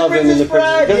yeah, all the love him in The Princess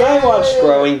Bride. Because I watched yeah.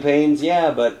 Growing Pains,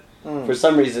 but for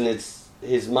some reason it's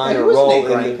his minor he role in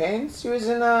Growing Pains. He was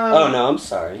in... Oh, no, I'm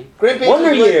sorry. Growing Pains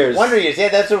Wonder Years. Wonder Years, yeah,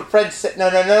 that's what Fred said. No.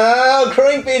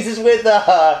 Growing Pains is with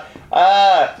the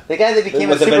guy that became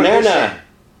with a the super banana. Christian.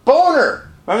 Boner.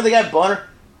 Remember the guy Boner?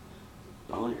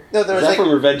 boner. No, there was was that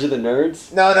from Revenge of the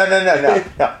Nerds? No.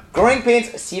 Growing pains,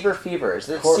 Seaver Fevers.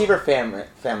 The Seaver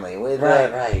family with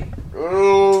right.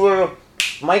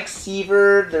 Mike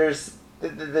Seaver. There's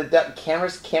the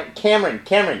Cameron. Kirk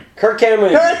Cameron. Kirk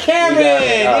Cameron.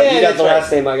 You got the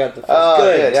last name. I got the first. Oh,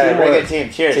 good. Teamwork. Very good team.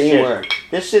 Cheers. Teamwork. Cheers.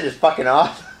 This shit is fucking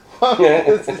awesome.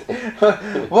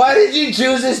 Why did you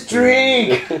choose this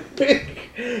drink?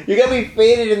 You got me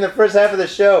faded in the first half of the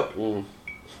show.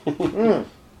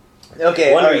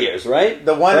 Okay. Wonder Years, right?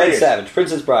 The Wonder Years. Fred Savage,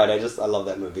 Princess Bride. I love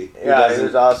that movie. Yeah, it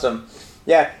was awesome.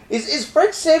 Yeah, is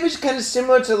Fred Savage kind of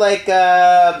similar to like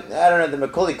I don't know, the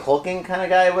Macaulay Culkin kind of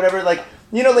guy, or whatever? Like,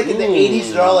 you know, like in the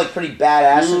 '80s, they're all like pretty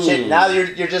badass and shit. Now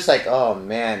you're just like, oh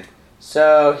man.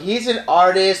 So he's an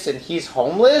artist and he's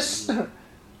homeless,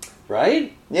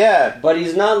 right? Yeah, but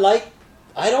he's not like,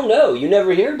 I don't know. You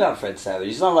never hear about Fred Savage.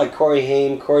 He's not like Corey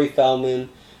Haim, Corey Feldman,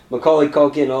 Macaulay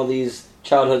Culkin, all these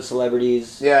childhood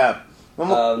celebrities. Yeah.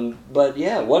 But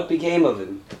yeah, what became of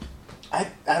him? I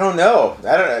don't know.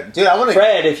 Dude, I want to...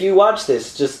 Fred, if you watch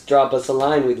this, just drop us a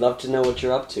line. We'd love to know what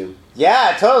you're up to.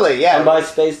 Yeah, totally, yeah. Come by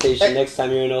Space Station next time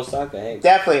you're in Osaka. Hey.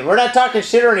 Definitely. We're not talking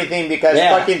shit or anything because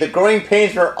fucking the growing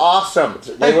pains were awesome.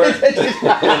 They were. And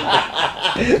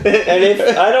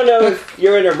if I don't know if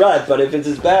you're in a rut, but if it's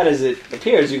as bad as it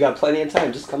appears, you got plenty of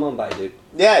time. Just come on by, dude.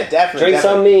 Yeah, definitely. Drink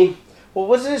some me. Well,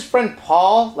 wasn't his friend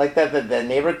Paul like that? The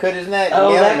neighborhood, isn't that?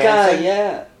 Oh, that guy.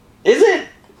 Yeah. Is it?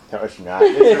 No, it's not.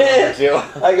 It's too.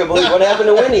 I can believe. What happened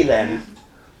to Winnie then?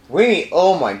 Weenie,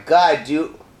 oh my god,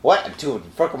 dude. What? Dude,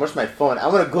 fucking, where's my phone?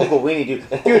 I'm gonna Google Weenie,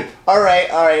 dude. Dude, alright.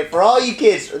 For all you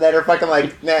kids that are fucking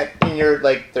like, in your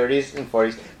like 30s and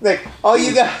 40s, like, all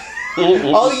you guys,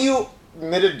 all you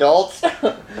mid-adults,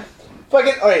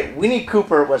 fucking, alright, Winnie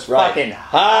Cooper was fucking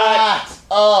hot.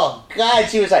 Oh god,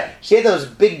 she was like, she had those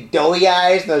big doughy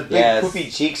eyes and those big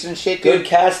poofy cheeks and shit, dude. Good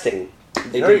casting.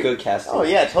 They did good casting. Oh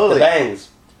yeah, totally. The bangs.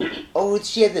 Oh,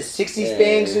 she had the 60s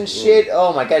bangs and shit.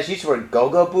 Oh my god, she used to wear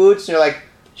go-go boots. And you're like,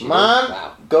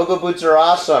 Mom, go-go boots are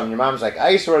awesome. Your mom's like, I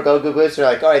used to wear go-go boots. You're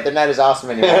like, alright, they're not as awesome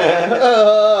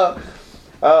anymore.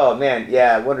 Oh man,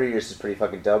 yeah, Wonder Years is pretty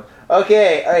fucking dope.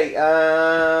 Okay,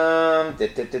 alright,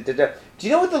 do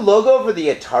you know what the logo for the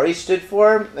Atari stood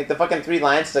for? Like the fucking 3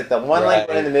 lines, like the one line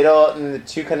in the middle and the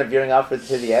 2 kind of veering off to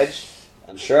the edge?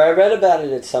 I'm sure I read about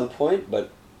it at some point,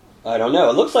 but I don't know.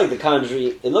 It looks like the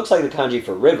kanji. It looks like the kanji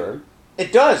for river.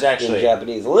 It does actually in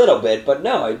Japanese a little bit, but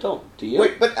no, I don't. Do you?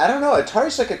 Wait, but I don't know.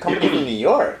 Atari's like a company from New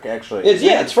York, actually.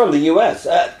 It's from the U.S.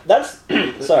 That's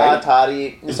sorry.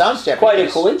 Atari. It sounds Japanese. Quite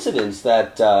a coincidence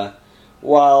that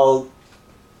while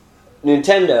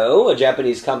Nintendo, a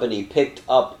Japanese company, picked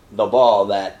up the ball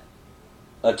that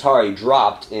Atari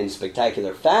dropped in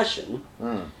spectacular fashion.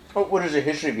 What is the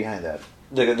history behind that?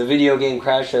 The video game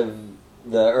crash of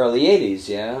the early 80s,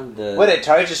 yeah? What,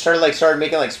 Atari just started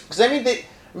making, because I mean, I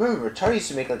remember Atari used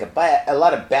to make, a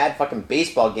lot of bad fucking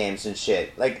baseball games and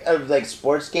shit. Like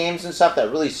sports games and stuff that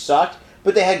really sucked,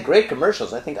 but they had great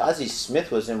commercials. I think Ozzie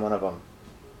Smith was in one of them.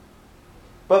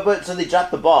 But so they dropped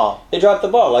the ball. They dropped the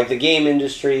ball. Like, the game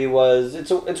industry was...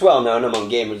 It's well known among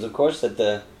gamers, of course, that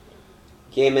the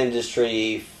game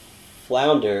industry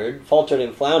faltered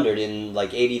and floundered in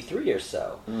 83 or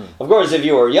so. Of course, if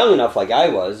you were young enough like I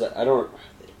was,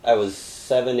 I was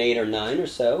 7, 8, or 9 or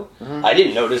so, I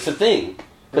didn't notice a thing.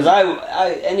 Because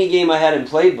any game I hadn't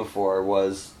played before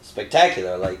was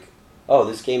spectacular. Like, oh,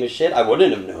 this game is shit? I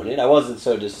wouldn't have known it. I wasn't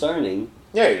so discerning.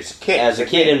 Yeah, you're just a kid. As a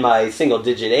kid in my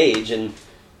single-digit age, and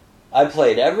I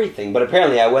played everything. But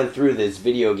apparently I went through this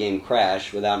video game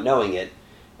crash without knowing it,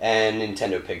 and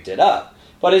Nintendo picked it up.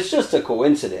 But it's just a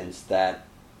coincidence that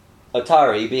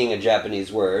Atari, being a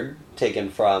Japanese word, taken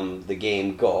from the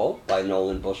game Go by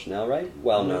Nolan Bushnell, right?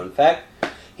 Well-known fact.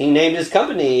 He named his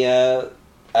company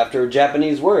after a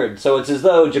Japanese word. So it's as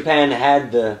though Japan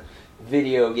had the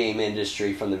video game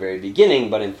industry from the very beginning,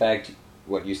 but in fact,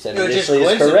 what you said initially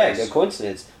is correct. A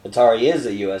coincidence. Atari is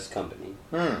a U.S. company.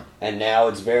 And now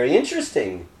it's very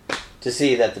interesting to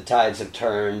see that the tides have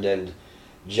turned and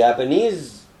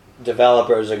Japanese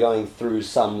developers are going through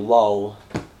some lull,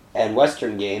 and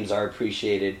Western games are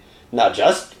appreciated not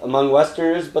just among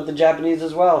Westerners, but the Japanese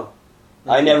as well.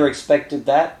 I never expected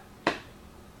that.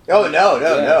 Oh,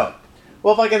 no.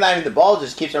 Well, the ball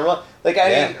just keeps on rolling.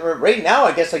 Mean, right now,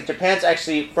 I guess, Japan's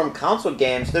actually, from console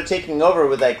games, they're taking over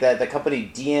with, the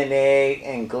company DNA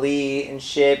and Glee and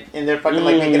shit, and they're fucking,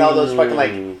 making all those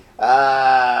fucking,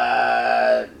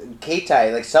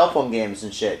 Keitai, cell phone games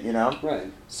and shit, you know?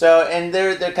 Right. So, and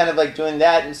they're kind of, doing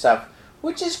that and stuff,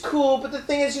 which is cool, but the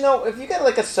thing is, if you got,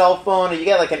 a cell phone or you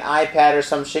got, an iPad or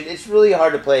some shit, it's really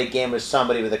hard to play a game with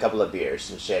somebody with a couple of beers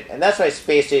and shit, and that's why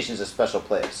Space Station's a special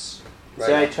place. Right.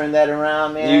 So I turned that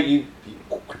around, man. You're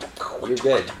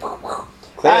good.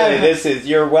 Clearly,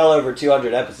 you're well over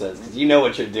 200 episodes because you know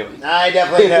what you're doing. I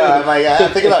definitely know. I'm like, I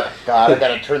think about, God, I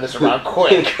gotta turn this around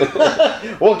quick.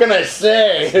 What can I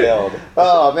say? Spilled.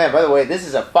 Oh man! By the way, this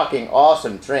is a fucking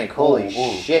awesome drink. Holy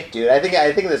shit, dude! I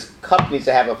think this cup needs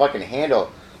to have a fucking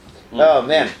handle. Oh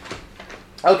man.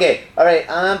 Okay. All right.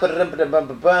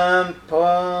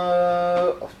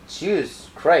 Oh, Jesus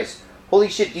Christ! Holy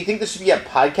shit! Do you think this should be a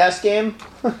podcast game?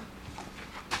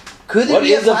 Could it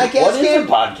be a podcast game? What is a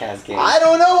podcast game? I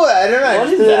don't know. I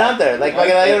just threw it out there.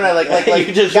 I don't know. Like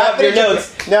you just dropped your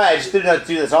notes. No, I just threw notes.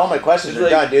 Dude, that's all my questions are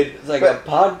done, dude. It's like a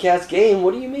podcast game.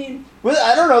 What do you mean? Well,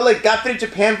 I don't know. Like Got Free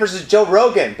Japan versus Joe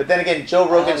Rogan, but then again, Joe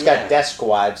Rogan's got Death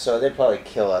Squad, so they'd probably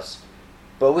kill us.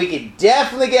 But we could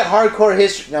definitely get hardcore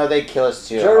history. No, they'd kill us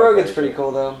too. Joe Rogan's pretty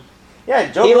cool though.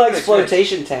 Yeah, He likes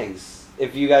flotation tanks.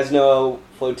 If you guys know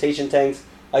flotation tanks,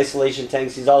 isolation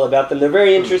tanks, he's all about them. They're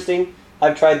very interesting.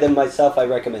 I've tried them myself. I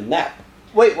recommend that.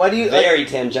 Wait, why do you... Very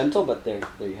tangential, but there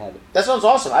you have it. That sounds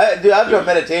awesome. I've done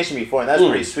meditation before, and that's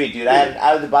pretty sweet, dude. I had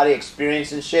out-of-the-body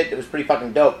experience and shit. It was pretty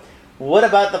fucking dope. What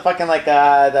about the fucking,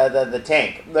 the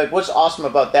tank? Like, what's awesome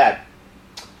about that?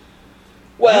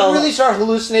 Well... You really start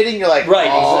hallucinating, you're like, right,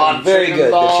 oh, exactly. Very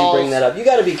good that you bring that up. You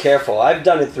gotta be careful. I've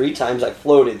done it 3 times. I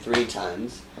floated 3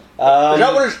 times. Is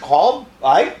that what it's called?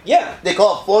 Yeah. They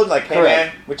call it floating, like, hey,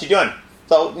 correct. man, what you doing?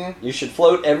 Floating? You should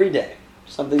float every day.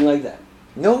 Something like that.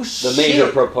 No shit. The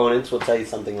major proponents will tell you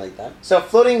something like that. So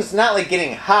floating's not like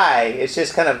getting high, it's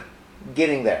just kind of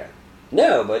getting there.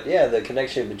 No, but yeah, the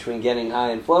connection between getting high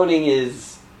and floating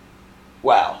is...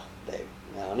 Wow. I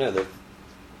don't know.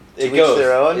 It goes.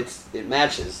 Their own? It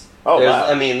matches. Oh, wow.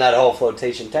 I mean, that whole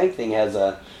flotation tank thing has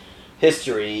a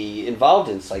history involved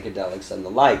in psychedelics and the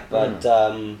like, but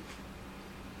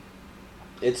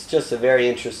it's just a very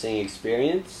interesting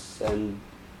experience, and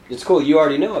it's cool. You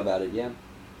already know about it, yeah?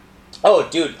 Oh,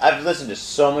 dude, I've listened to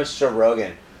so much Joe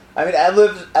Rogan. I mean, I've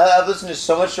listened to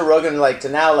so much Joe Rogan, like, to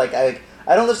now, like, I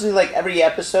don't listen to, like, every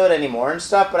episode anymore and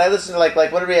stuff, but I listen to, like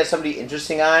whenever he has somebody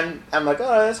interesting on, I'm like,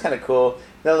 oh, that's kind of cool.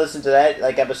 Then I listen to that,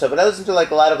 like, episode, but I listen to,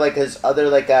 like, a lot of, like, his other,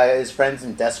 like, his friends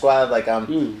in Death Squad, like,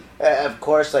 of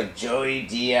course, like, Joey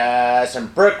Diaz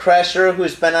and Brooke Crusher,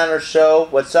 who's been on our show.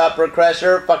 What's up, Brooke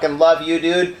Crusher? Fucking love you,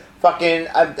 dude. Fucking,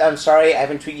 I'm sorry, I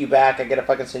haven't tweeted you back. I gotta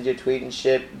fucking send you a tweet and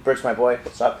shit. Brooke's my boy.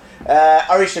 What's up?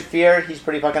 Ari Shafir, he's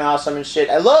pretty fucking awesome and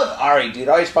shit. I love Ari, dude.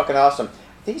 Ari's fucking awesome.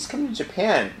 I think he's coming to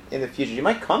Japan in the future. You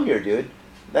might come here, dude.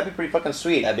 That'd be pretty fucking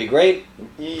sweet. That'd be great.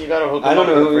 You gotta hook him I don't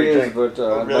up know with who a he free is, drink.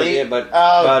 but really? But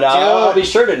but I'll be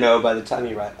sure to know by the time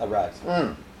he arrives.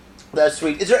 That's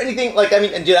sweet. Is there anything, like, I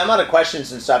mean, dude, I'm out of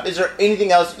questions and stuff. Is there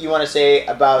anything else you want to say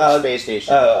about Space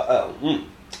Station?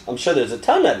 I'm sure there's a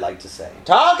ton I'd like to say.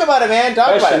 Talk about it, man. Talk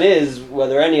about it. The question is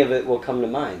whether any of it will come to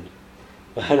mind.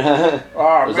 But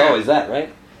there's always that,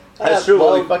 right? That's true.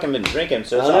 Well, we've fucking been drinking,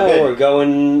 so it's all good. We're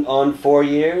going on 4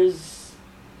 years.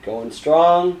 Going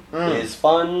strong. It's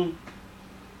fun.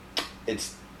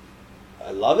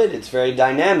 I love it. It's very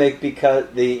dynamic because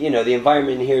the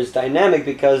environment here is dynamic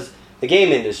because the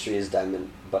game industry is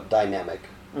dynamic.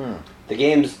 The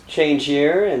games change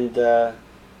here, and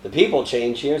the people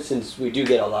change here since we do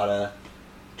get a lot of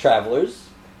travelers.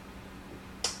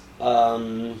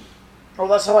 Well,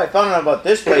 that's how I found out about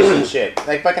this place and shit.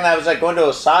 Like, fucking, I was like going to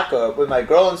Osaka with my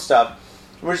girl and stuff.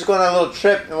 We're just going on a little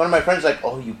trip, and one of my friends was like,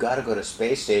 "Oh, you gotta go to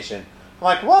Space Station." I'm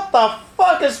like, "What the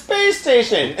fuck is Space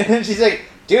Station?" And she's like,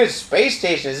 "Dude, Space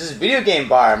Station is this video game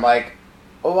bar." I'm like,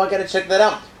 "Oh, I gotta check that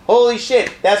out." Holy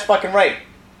shit, that's fucking right.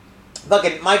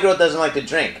 Fucking, my girl doesn't like to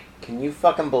drink. Can you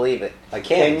fucking believe it? I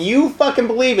can't. Can you fucking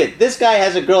believe it? This guy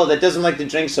has a girl that doesn't like to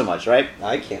drink so much, right?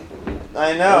 I can't believe it.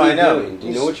 I know, what are you I know. Doing? Do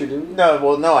you know what you're doing?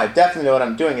 No, I definitely know what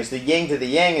I'm doing. It's the yin to the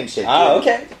yang and shit. Oh, dude.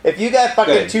 okay. If you got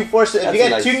fucking Good. two forces, if you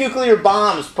got two nuclear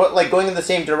bombs put like going in the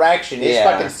same direction, it's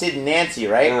fucking Sid and Nancy,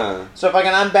 right? So fucking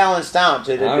I'm balanced out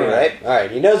to a degree, right?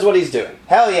 Alright, he knows what he's doing.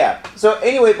 Hell yeah. So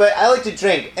anyway, but I like to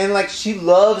drink, and like she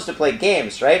loves to play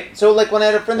games, right? So like when I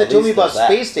had a friend that told me about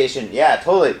Space Station, yeah,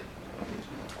 totally.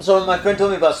 So when my friend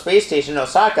told me about Space Station in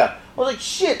Osaka, I was like,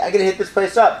 shit, I gotta hit this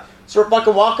place up. So we're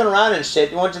fucking walking around and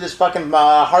shit. We went to this fucking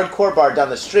hardcore bar down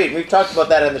the street. We've talked about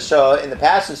that on the show in the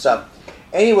past and stuff.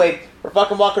 Anyway, we're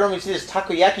fucking walking around. We see this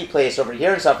takoyaki place over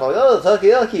here and stuff. I'm like, oh,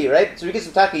 takoyaki, right? So we get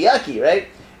some takoyaki, right?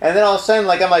 And then all of a sudden,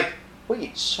 like, I'm like,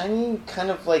 wait, shiny kind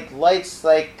of like lights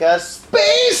like a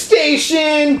Space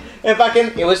Station! And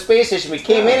fucking, it was Space Station. We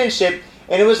came in and shit.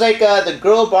 And it was like the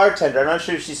girl bartender. I'm not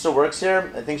sure if she still works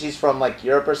here. I think she's from like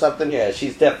Europe or something. Yeah,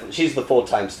 she's the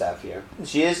full-time staff here.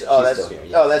 She is. Oh, she's that's still here,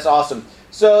 yes. Oh, that's awesome.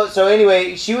 So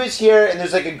anyway, she was here, and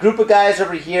there's like a group of guys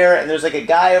over here, and there's like a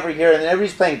guy over here, and then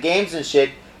everybody's playing games and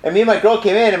shit. And me and my girl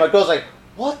came in, and my girl's like,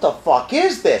 "What the fuck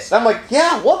is this?" And I'm like,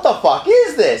 "Yeah, what the fuck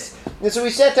is this?" And so we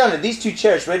sat down in these two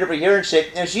chairs right over here and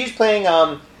shit, and she's playing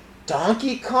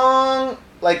Donkey Kong,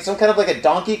 like some kind of like a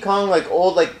Donkey Kong, like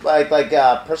old like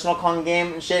personal Kong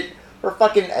game and shit. For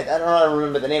fucking, I don't know how to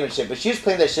remember the name and shit, but she was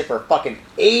playing that shit for fucking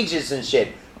ages and shit.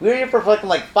 We were here for fucking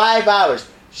like 5 hours.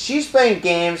 She's playing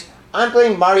games. I'm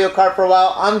playing Mario Kart for a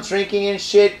while. I'm drinking and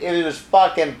shit. It was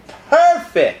fucking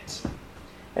perfect.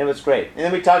 And it was great. And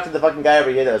then we talked to the fucking guy over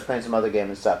here that was playing some other game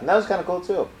and stuff. And that was kind of cool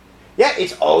too. Yeah,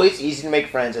 it's always easy to make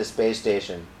friends at Space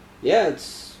Station. Yeah,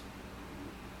 it's...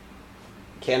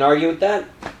 Can't argue with that.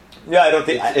 Yeah, I don't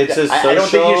think... It's a social... I don't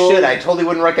think you should. I totally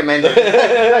wouldn't recommend it.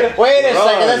 Like, wait a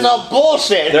second, that's all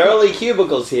bullshit. There are only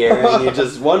cubicles here, and you're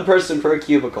just one person per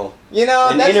cubicle. You know,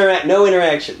 and no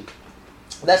interaction.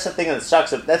 That's the thing that sucks.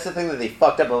 That's the thing that they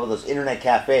fucked up over those internet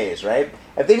cafes, right?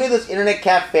 If they made those internet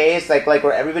cafes like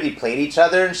where everybody played each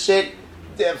other and shit,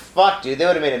 fuck, dude, they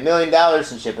would have made $1 million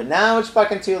and shit. But now it's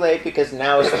fucking too late because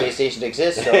now a space station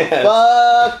exists. So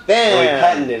fuck them. Well, we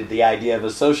patented the idea of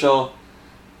a social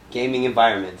gaming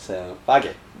environment, so fuck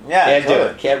it. Yeah, can't totally.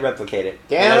 do it. Can't replicate it.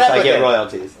 Can't unless replicate I get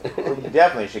royalties. You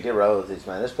definitely should get royalties,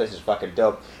 man. This place is fucking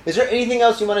dope. Is there anything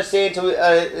else you want to say until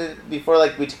before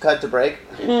we cut to break?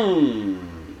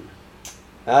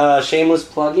 Shameless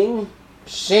plugging.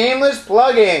 Shameless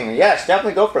plugging. Yes,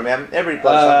 definitely go for it, man. Everybody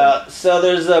plugs something. So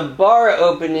there's a bar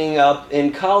opening up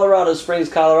in Colorado Springs,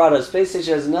 Colorado. Space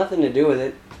Station has nothing to do with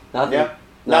it. Nothing. Yep.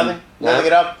 Nothing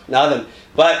it up. Nothing.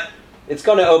 But it's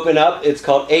going to open up. It's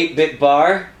called 8-Bit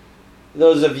Bar.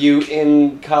 Those of you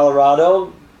in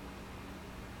Colorado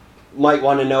might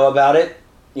want to know about it.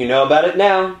 You know about it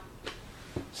now.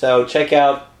 So check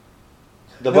out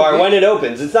the bar when it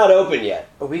opens. It's not open yet.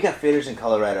 But we got theaters in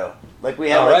Colorado. Like we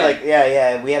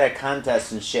had we had a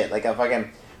contest and shit. Like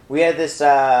we had this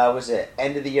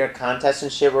end of the year contest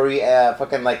and shit where we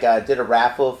did a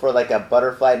raffle for like a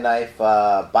butterfly knife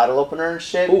bottle opener and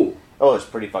shit. Ooh. Oh, it was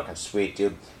pretty fucking sweet,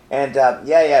 dude. And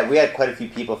we had quite a few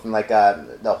people from like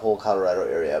the whole Colorado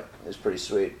area. It was pretty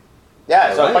sweet. Yeah,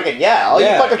 all so right. You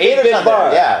fucking theaters on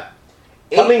bar. there.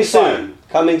 Yeah. Coming soon.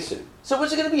 Coming soon. So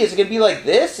what's it going to be? Is it going to be like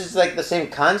this? Is it like the same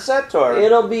concept? Or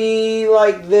It'll be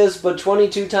like this, but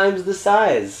 22 times the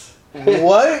size.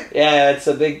 What? Yeah, it's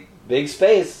a big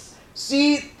space.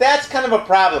 See, that's kind of a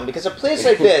problem, because a place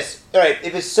like this, alright,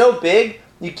 if it's so big,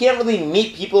 you can't really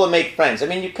meet people and make friends. I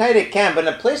mean, you kind of can, but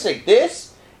in a place like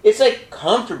this, it's like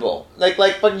comfortable. Like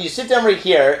when you sit down right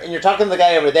here, and you're talking to the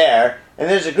guy over there, and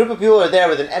there's a group of people over there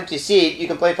with an empty seat, you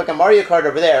can play fucking Mario Kart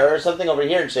over there, or something over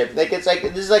here and shit. Like, this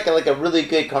is like a really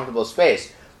good, comfortable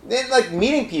space. Then, like,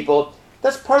 meeting people,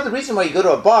 that's part of the reason why you go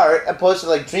to a bar, opposed to,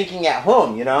 like, drinking at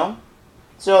home, you know?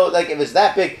 So, like, if it's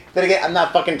that big, then again, I'm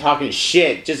not fucking talking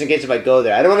shit, just in case if I go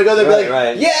there. I don't want to go there and be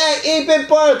like, yeah, 8-Bit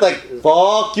Bar. It's like,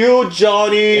 fuck you,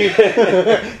 Johnny.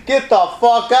 Get the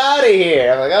fuck out of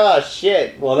here. I'm like, oh,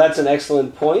 shit. Well, that's an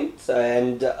excellent point,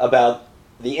 and about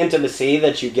the intimacy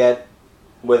that you get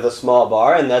with a small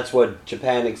bar, and that's what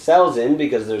Japan excels in,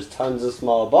 because there's tons of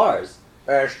small bars.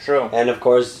 That's true. And, of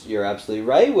course, you're absolutely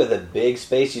right. With a big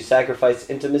space, you sacrifice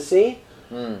intimacy.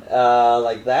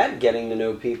 Like that, getting to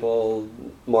know people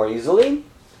more easily.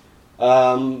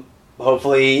 Hopefully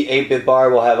 8-Bit Bar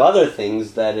will have other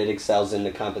things that it excels in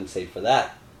to compensate for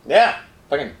that. Yeah,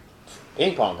 fucking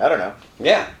ping pong, I don't know.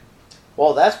 Yeah.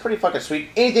 Well, that's pretty fucking sweet.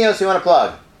 Anything else you want to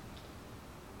plug?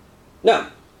 No.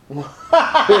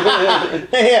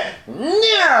 Yeah.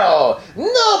 No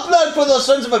plug for those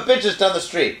sons of a bitches down the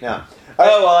street. No.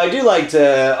 Oh, well, I do like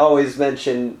to always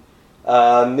mention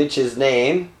Mitch's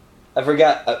name. I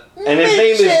forgot. And his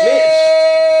name is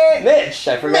Mitch. Mitch.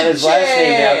 I forgot his last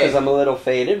name now because I'm a little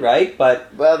faded, right?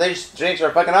 But well, these drinks are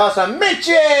fucking awesome.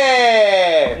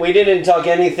 Mitchie! We didn't talk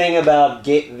anything about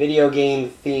video game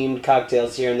themed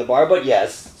cocktails here in the bar, but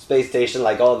yes, Space Station,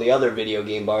 like all the other video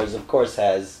game bars, of course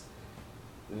has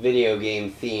video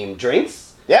game themed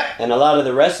drinks. Yeah. And a lot of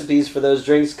the recipes for those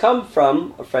drinks come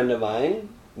from a friend of mine,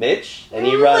 Mitch, and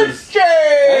he runs...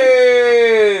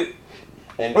 Mitchie! Right?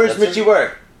 And where's Mitchie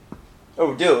work?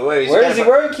 Oh, dude, wait. Where does he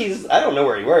work? I don't know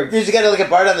where he works. He's got like a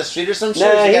bar down the street or some shit?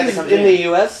 Nah, he's in the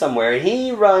U.S. somewhere.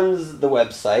 He runs the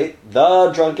website,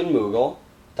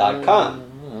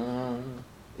 thedrunkenmoogle.com.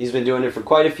 He's been doing it for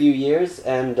quite a few years,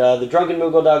 and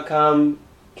thedrunkenmoogle.com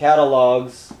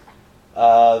catalogs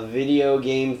video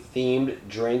game themed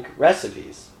drink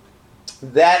recipes.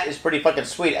 That is pretty fucking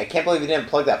sweet. I can't believe you didn't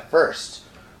plug that first.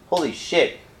 Holy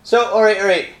shit. So,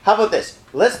 alright. How about this?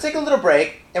 Let's take a little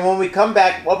break, and when we come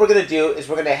back, what we're going to do is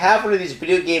we're going to have one of these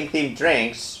video game themed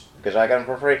drinks, because I got them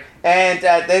for free. And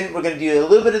then we're going to do a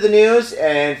little bit of the news,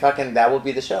 and fucking that will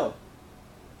be the show.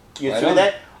 You through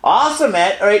that? Awesome,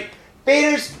 Matt. All right.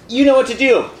 Faders, you know what to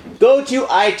do. Go to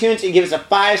iTunes and give us a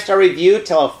 5-star review.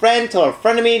 Tell a friend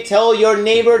of me, tell your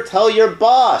neighbor, tell your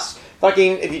boss.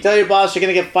 Fucking, if you tell your boss you're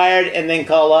going to get fired and then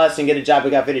call us and get a job at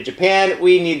Got Faded Japan,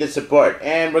 we need the support.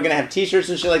 And we're going to have t-shirts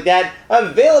and shit like that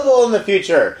available in the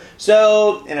future.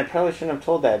 So, and I probably shouldn't have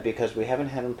told that because we haven't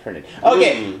had them printed.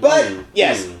 Okay,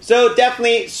 yes. So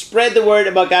definitely spread the word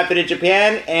about Got Faded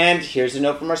Japan. And here's a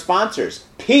note from our sponsors.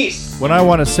 Peace. When I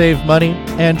want to save money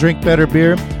and drink better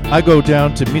beer, I go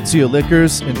down to MITSUYA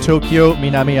Liquors in Tokyo,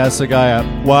 Minami Asagaya.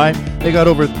 Why? They got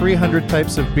over 300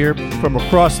 types of beer from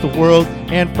across the world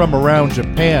and from around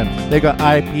Japan. They got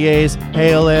IPAs,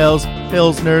 pale ales,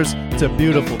 pilsners. It's a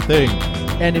beautiful thing.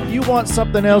 And if you want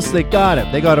something else, they got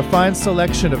it. They got a fine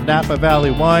selection of Napa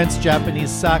Valley wines, Japanese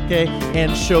sake,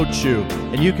 and shochu.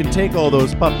 And you can take all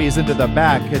those puppies into the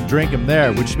back and drink them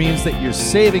there, which means that you're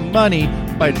saving money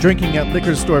by drinking at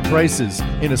liquor store prices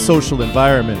in a social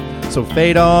environment. So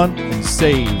fade on and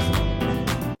save.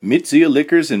 MITSUYA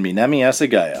Liquors in Minami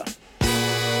Asagaya.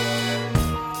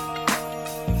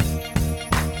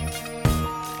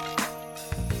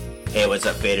 Hey, what's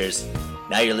up, faders?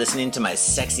 Now you're listening to my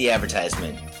sexy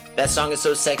advertisement. That song is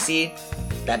so sexy,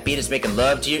 that beat is making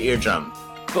love to your eardrum.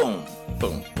 Boom,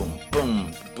 boom, boom,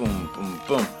 boom, boom, boom,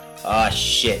 boom. Aw,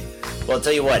 shit. Well, I'll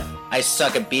tell you what, I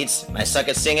suck at beats, I suck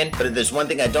at singing, but there's one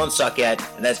thing I don't suck at,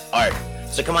 and that's art.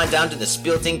 So come on down to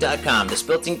thespilting.com.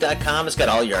 Thespilting.com has got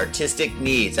all your artistic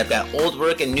needs. I've got old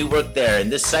work and new work there,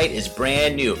 and this site is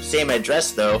brand new. Same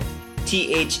address, though,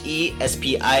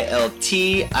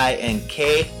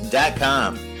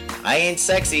 thespiltink.com. I ain't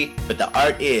sexy, but the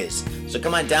art is. So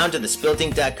come on down to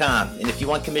thespilting.com. And if you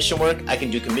want commission work, I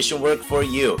can do commission work for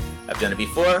you. I've done it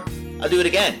before. I'll do it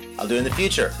again. I'll do it in the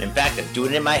future. In fact, I'm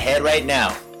doing it in my head right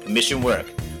now. Commission work.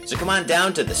 So come on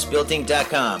down to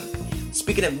thespilting.com.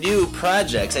 Speaking of new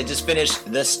projects, I just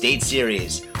finished the State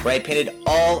Series, where I painted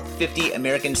all 50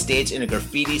 American states in a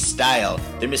graffiti style.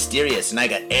 They're mysterious, and I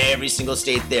got every single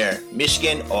state there.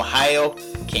 Michigan, Ohio,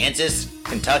 Kansas,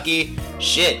 Kentucky.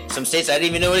 Shit, some states I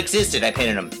didn't even know existed. I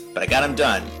painted them, but I got them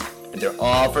done. And they're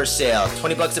all for sale.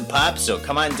 $20 a pop, so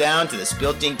come on down to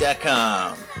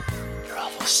thespilting.com. They're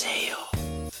all for sale.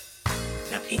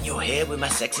 Now in your head with my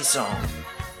sexy song.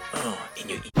 In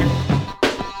your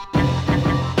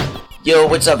Yo,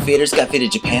 what's up, faders? Got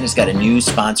Faded Japan has got a new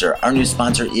sponsor. Our new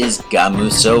sponsor is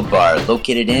Gamuso Bar,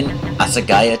 located in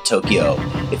Asagaya, Tokyo.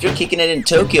 If you're kicking it in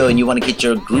Tokyo and you want to get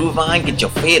your groove on, get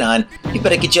your fade on, you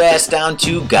better get your ass down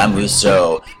to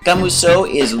Gamuso. Gamuso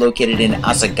is located in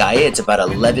Asagaya. It's about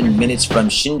 11 minutes from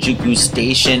Shinjuku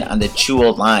Station on the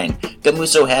Chuo line.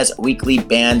 Gamuso has weekly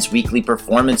bands, weekly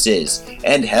performances.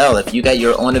 And hell, if you got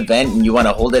your own event and you want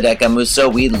to hold it at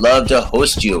Gamuso, we'd love to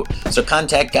host you. So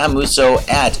contact Gamuso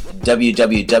at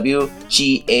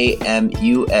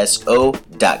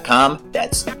www.gamuso.com.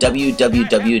 That's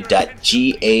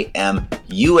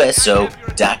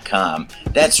www.gamuso.com.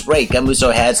 That's right,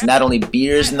 Gamuso has not only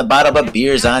beers in the bottle, but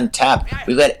beers on tap.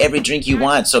 We've got every drink you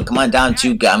want, so come on down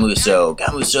to Gamuso.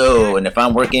 Gamuso, and if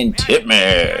I'm working, tip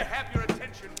me.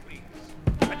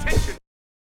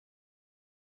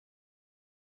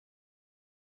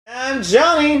 I'm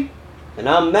Johnny. And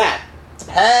I'm Matt.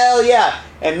 Hell yeah.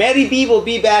 And Matty B will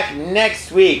be back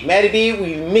next week. Matty B,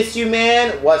 we miss you,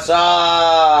 man. What's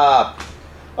up?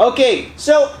 Okay,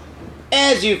 so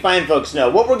as you fine folks know,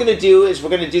 what we're going to do is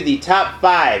we're going to do the top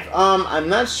 5. I'm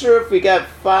not sure if we got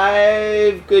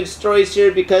 5 good stories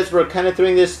here because we're kind of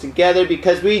throwing this together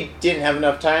because we didn't have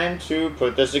enough time to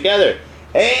put this together.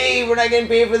 Hey, we're not getting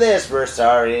paid for this. We're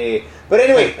sorry. But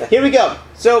anyway, here we go.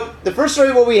 So the first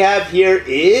story what we have here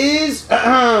is...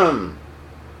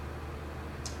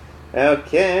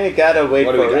 Okay, gotta wait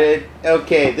for it.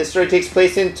 Okay, this story takes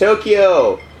place in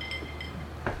Tokyo.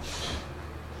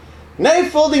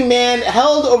 Knife folding man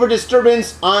held over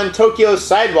disturbance on Tokyo's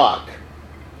sidewalk.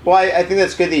 Well, I think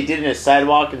that's good that he did it in a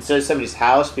sidewalk instead of somebody's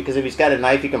house, because if he's got a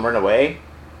knife, he can run away.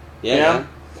 Yeah. You know?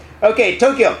 Okay,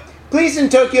 Tokyo. Police in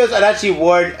Tokyo's Adachi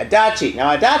ward, Adachi.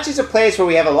 Now, Adachi's a place where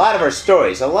we have a lot of our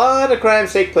stories. A lot of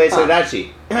crimes take place at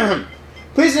Adachi.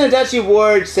 Police in Adachi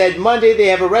ward said Monday they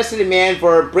have arrested a man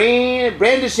for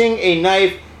brandishing a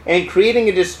knife and creating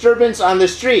a disturbance on the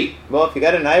street. Well, if you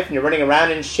got a knife and you're running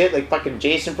around and shit like fucking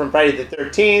Jason from Friday the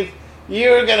 13th,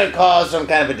 you're gonna cause some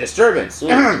kind of a disturbance.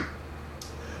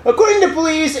 According to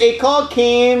police, a call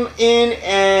came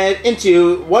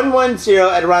into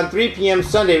 110 at around 3 p.m.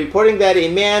 Sunday, reporting that a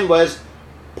man was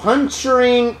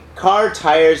puncturing car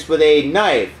tires with a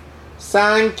knife.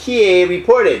 Sankie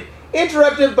reported.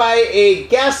 Interrupted by a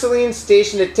gasoline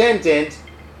station attendant,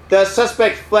 the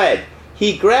suspect fled.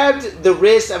 He grabbed the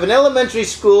wrist of an elementary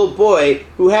school boy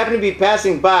who happened to be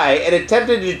passing by and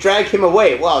attempted to drag him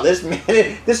away. Wow, this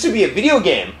should be a video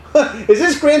game. Is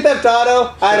this Grand Theft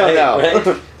Auto? I don't know.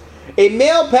 Right. A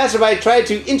male passerby tried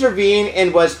to intervene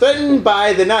and was threatened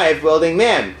by the knife-wielding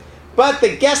man. But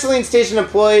the gasoline station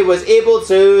employee was able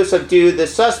to subdue the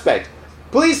suspect.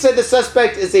 Police said the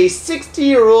suspect is a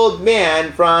 60-year-old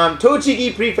man from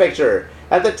Tochigi Prefecture.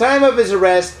 At the time of his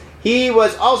arrest, he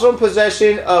was also in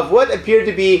possession of what appeared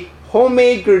to be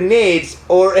homemade grenades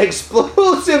or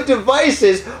explosive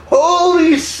devices.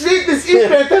 Holy shit, this is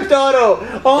Grand Theft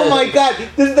Auto! Oh my god,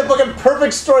 this is the fucking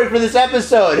perfect story for this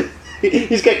episode.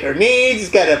 He's got grenades, he's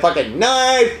got a fucking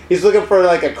knife, he's looking for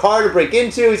like a car to break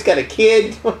into, he's got a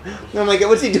kid. Oh my god,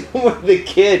 what's he doing with the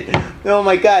kid? Oh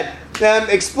my god.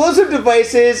 Explosive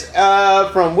devices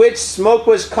from which smoke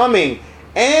was coming,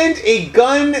 and a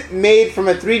gun made from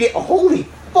a 3D... Holy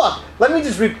fuck! Let me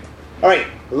just Alright,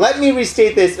 let me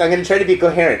restate this. I'm going to try to be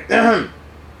coherent.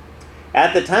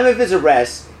 At the time of his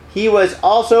arrest, he was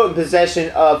also in possession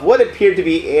of what appeared to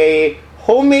be a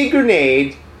homemade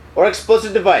grenade or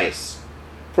explosive device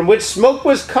from which smoke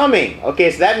was coming. Okay,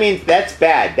 so that means that's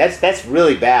bad. That's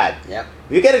really bad. Yep.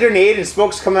 If you get a grenade and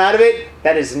smoke's coming out of it,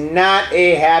 that is not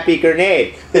a happy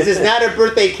grenade. This is not a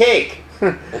birthday cake.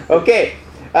 Okay,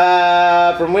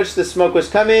 from which the smoke was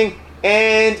coming,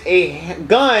 and a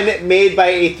gun made by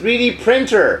a 3D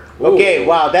printer. Okay,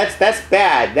 wow, that's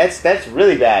bad. That's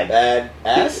really bad. Bad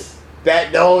ass?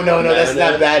 Bad? No, that's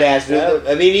not badass. No.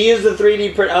 I mean, he used a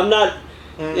 3D print. I'm not.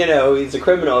 You know, he's a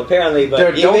criminal apparently,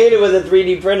 but he made it with a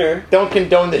 3D printer. Don't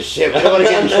condone this shit. We don't want to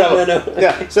get in trouble. No.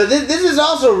 Yeah. So this is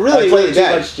also really, I really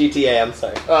bad. too much GTA. I'm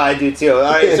sorry. Oh, I do too. All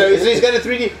right. So he's got a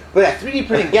 3D, but that 3D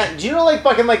printing gun. Do you know like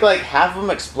fucking like half of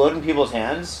them explode in people's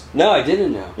hands? No, I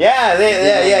didn't know. Yeah,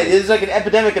 yeah. There's like an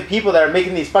epidemic of people that are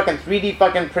making these fucking 3D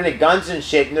fucking printed guns and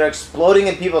shit, and they're exploding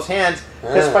in people's hands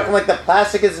because fucking like the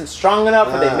plastic isn't strong enough,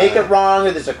 or they make it wrong,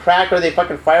 or there's a crack, or they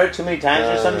fucking fire it too many times,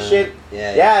 or some shit.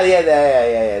 Yeah.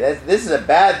 This is a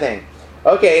bad thing.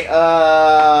 Okay,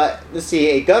 let's see.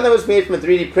 A gun that was made from a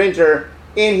 3D printer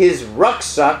in his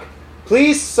rucksack.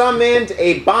 Police summoned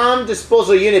a bomb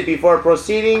disposal unit before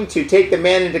proceeding to take the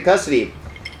man into custody.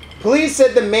 Police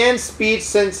said the man's speech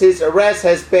since his arrest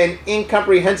has been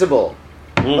incomprehensible.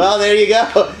 Well, there you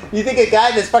go. You think a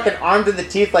guy that's fucking armed to the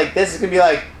teeth like this is going to be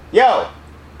like, yo,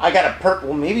 I got a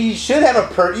Well, maybe you should have a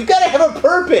You got to have a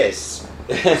purpose.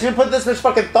 You should put this much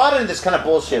fucking thought into this kind of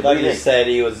bullshit. Like you said,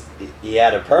 he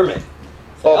had a permit.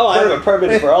 I have a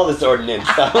permit for all this ordnance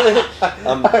stuff.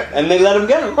 And they let him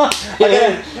get him. I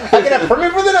got a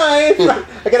permit for the knife.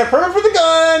 I got a permit for the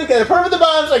gun. I got a permit for the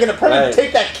bombs. I got a permit to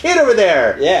take that kid over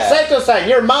there. Yeah. Saito-san,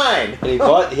 you're mine.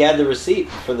 And he had the receipt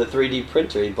for the 3D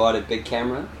printer. He bought a big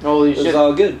camera. Holy shit. It was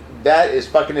all good. That is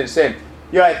fucking insane.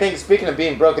 Yo, I think, speaking of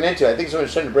being broken into, I think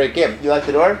someone's trying to break in. You locked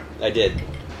the door? I did.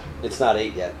 It's not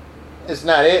 8 yet. It's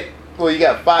not it? Well, you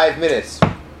got 5 minutes.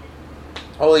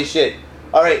 Holy shit.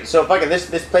 Alright, so fucking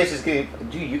this place is getting...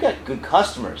 Dude, you got good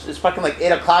customers. It's fucking like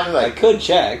 8 o'clock and I could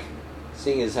check,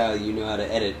 seeing as how you know how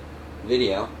to edit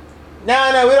video.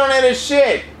 No, we don't edit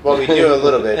shit. Well, we do a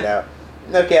little bit now.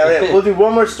 Okay, alright, we'll do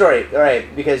one more story.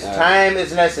 Alright, because time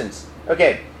is an essence.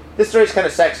 Okay, this story's kind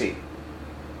of sexy.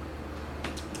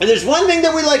 And there's one thing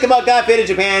that we like about Got Faded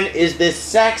Japan is the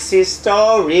sexy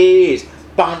stories.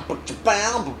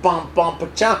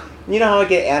 You know how I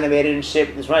get animated and shit?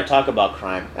 It's when I talk about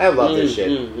crime. I love this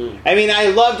shit. I mean, I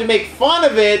love to make fun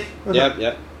of it.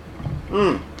 Yep.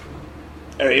 Alright,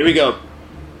 here we go.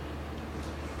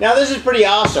 Now, this is pretty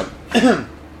awesome.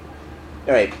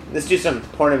 Alright, let's do some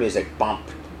porno music.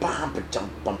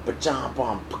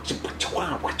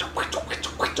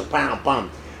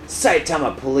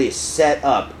 Saitama police set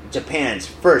up Japan's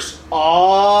first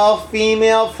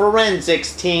all-female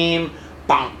forensics team.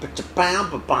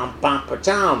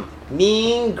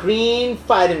 Mean Green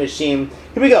Fighting Machine.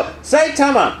 Here we go.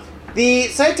 Saitama. The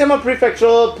Saitama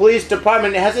Prefectural Police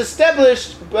Department has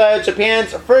established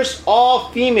Japan's first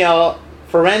all-female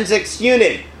forensics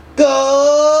unit.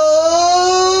 Go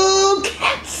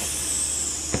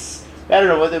Cats! I don't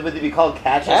know, would they be called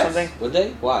Cats or something? Would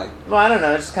they? Why? Well, I don't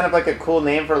know. It's kind of like a cool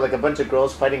name for like a bunch of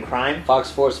girls fighting crime. Fox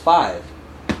Force 5.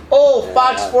 Oh,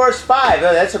 Fox Force 5.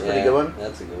 Oh, that's a pretty good one.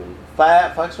 That's a good one.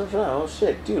 Fox Force 5. Oh,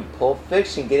 shit. Dude, Pulp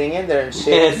Fiction getting in there and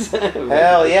shit.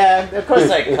 Hell yeah. Of course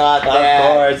I caught that.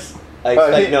 Of course. I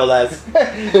expect no less.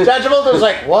 John Travolta was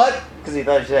like, what? Because he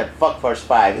thought he said Fuck Force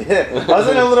 5. I was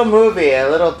in a little movie, a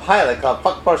little pilot called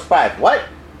Fuck Force 5. What?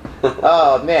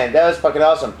 Oh, man. That was fucking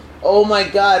awesome. Oh, my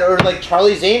God. Or like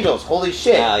Charlie's Angels. Holy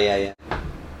shit. Oh, yeah.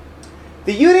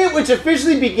 The unit, which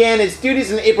officially began its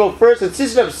duties on April 1st,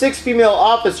 consisted of 6 female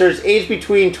officers aged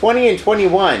between 20 and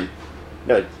 21.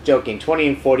 No, joking, 20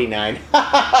 and 49.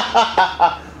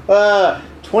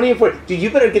 20 and 40. Dude, you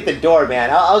better get the door, man.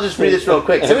 I'll just read this real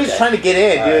quick. Somebody's trying to get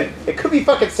in, dude. Right. It could be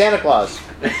fucking Santa Claus.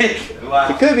 Wow.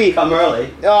 It could be. Come early.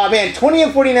 Oh, man. 20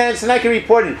 and 49, Sanaki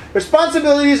reported.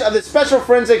 Responsibilities of the Special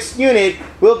Forensics Unit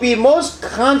will be most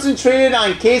concentrated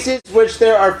on cases which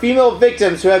there are female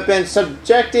victims who have been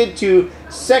subjected to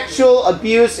sexual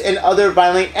abuse and other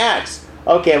violent acts.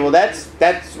 Okay, well,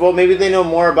 well, maybe they know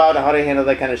more about how to handle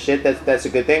that kind of shit. That's a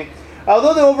good thing.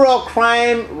 Although the overall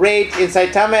crime rate in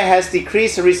Saitama has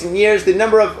decreased in recent years, the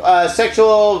number of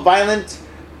sexual violent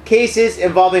cases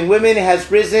involving women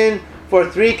has risen for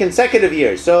 3 consecutive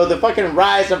years. So the fucking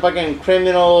rise of fucking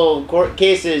criminal court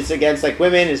cases against like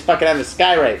women is fucking on the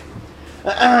sky right.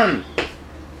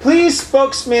 Police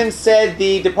spokesman said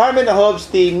the department hopes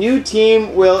the new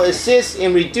team will assist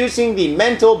in reducing the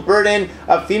mental burden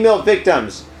of female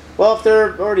victims. Well, if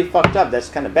they're already fucked up, that's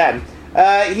kind of bad.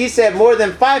 He said more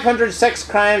than 500 sex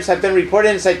crimes have been reported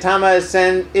in Saitama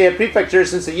Prefecture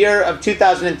since the year of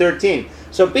 2013.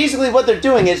 So basically what they're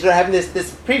doing is they're having this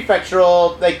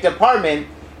prefectural like department,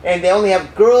 and they only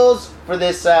have girls for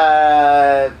this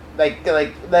like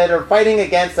that are fighting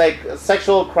against like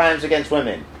sexual crimes against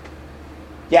women.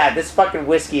 Yeah, this fucking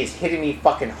whiskey is hitting me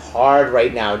fucking hard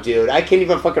right now, dude. I can't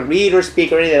even fucking read or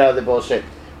speak or any of that other bullshit.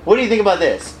 What do you think about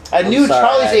this?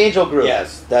 Charlie's Angel group.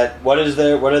 Yes. What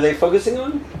are they focusing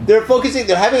on? They're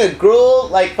having a girl,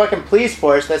 like, fucking police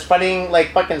force that's fighting,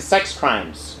 like, fucking sex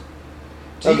crimes.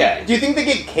 Do you think they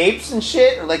get capes and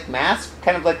shit? Or, like, masks?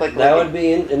 Kind of like that would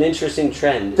be an interesting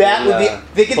trend. That would be...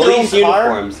 They get police their own car?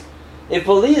 Uniforms. If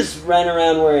police ran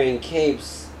around wearing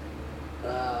capes,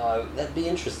 that'd be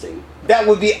interesting. That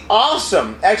would be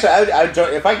awesome. Actually, I would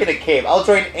join... If I get a cape, I'll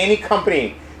join any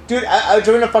company. Dude, I would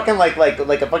join a fucking, like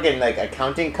a fucking, like,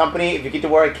 accounting company if you get to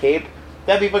wear a cape.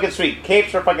 That'd be fucking sweet.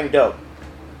 Capes are fucking dope.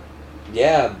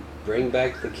 Yeah, bring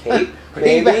back the cape,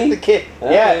 Bring back the cape.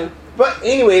 Okay. Yeah. But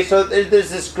anyway, so there's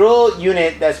this girl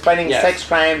unit that's fighting sex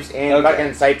crimes in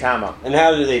fucking Saitama. And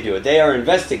how do they do it? They are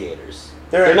investigators.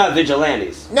 They're not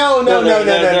vigilantes. No.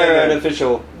 They're an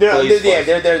official police force.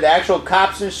 They're the actual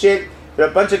cops and shit. They're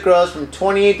a bunch of girls from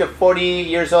 20 to 40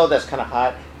 years old. That's kind of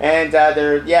hot. And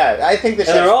I think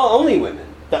they're all only women.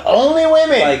 The only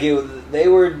women. Like they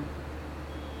were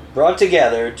brought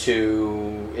together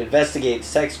to investigate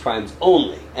sex crimes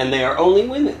only, and they are only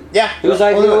women. Yeah. Whose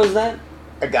idea was that?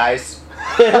 A guy's.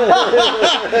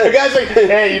 The guy's like,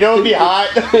 hey, you know it'd be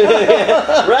hot.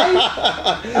 Right?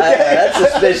 That's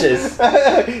suspicious.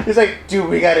 He's like, dude,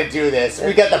 we gotta do this.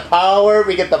 We got the power,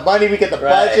 we get the money, we get the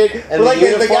budget. And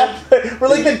we're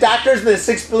like the doctors in the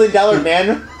 $6 billion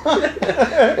man.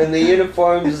 And the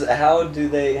uniforms, how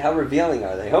revealing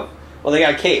are they? Well, they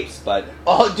got capes, but...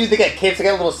 Oh, dude, they got capes. They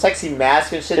got a little sexy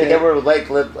mask and shit. They got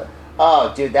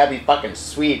oh, dude, that'd be fucking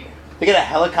sweet. They got a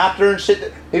helicopter and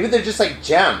shit. Maybe they're just like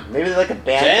Gem. Maybe they're like a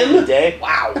band of the day.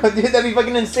 Wow. Dude, that'd be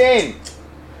fucking insane.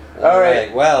 All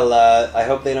right. Well, I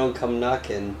hope they don't come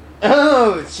knocking.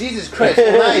 Oh, Jesus Christ.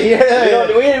 We're not here.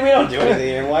 we don't do anything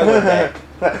here. Why would they?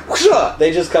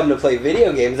 They just come to play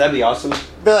video games. That'd be awesome.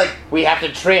 They're like, we have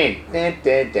to train.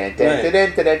 Okay,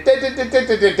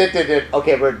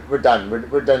 we're done.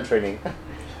 We're done training.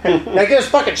 Now give us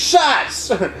fucking shots!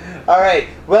 Alright,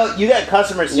 well, you got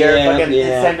customers here.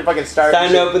 It's time to fucking start. Time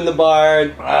to open the bar.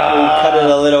 We cut it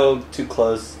a little too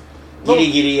close.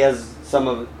 Giddy giddy, as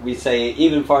we say,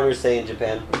 even foreigners say in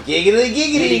Japan. Giggity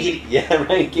giggity. Yeah,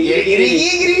 right. Giggity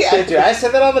giggity. I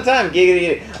said that all the time. Giggity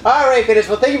giggity. Alright, fighters.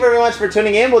 Well, thank you very much for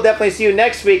tuning in. We'll definitely see you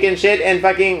next week and shit. And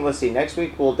fucking, let's see, next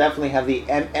week we'll definitely have the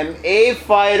MMA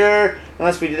fighter.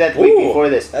 Unless we did that the week before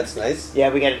this. That's nice. Yeah,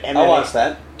 we got an MMA. I'll watch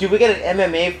that. Dude, we got an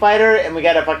MMA fighter, and we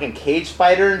got a fucking cage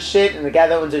fighter and shit, and the guy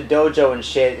that owns a dojo and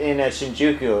shit in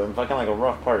Shinjuku, and fucking like a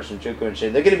rough part of Shinjuku and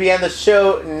shit. They're going to be on the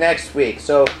show next week.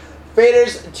 So,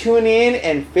 faders, tune in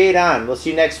and fade on. We'll see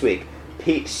you next week.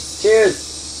 Peace.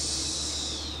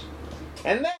 Cheers.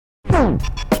 And then...